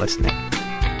 Thanks for listening.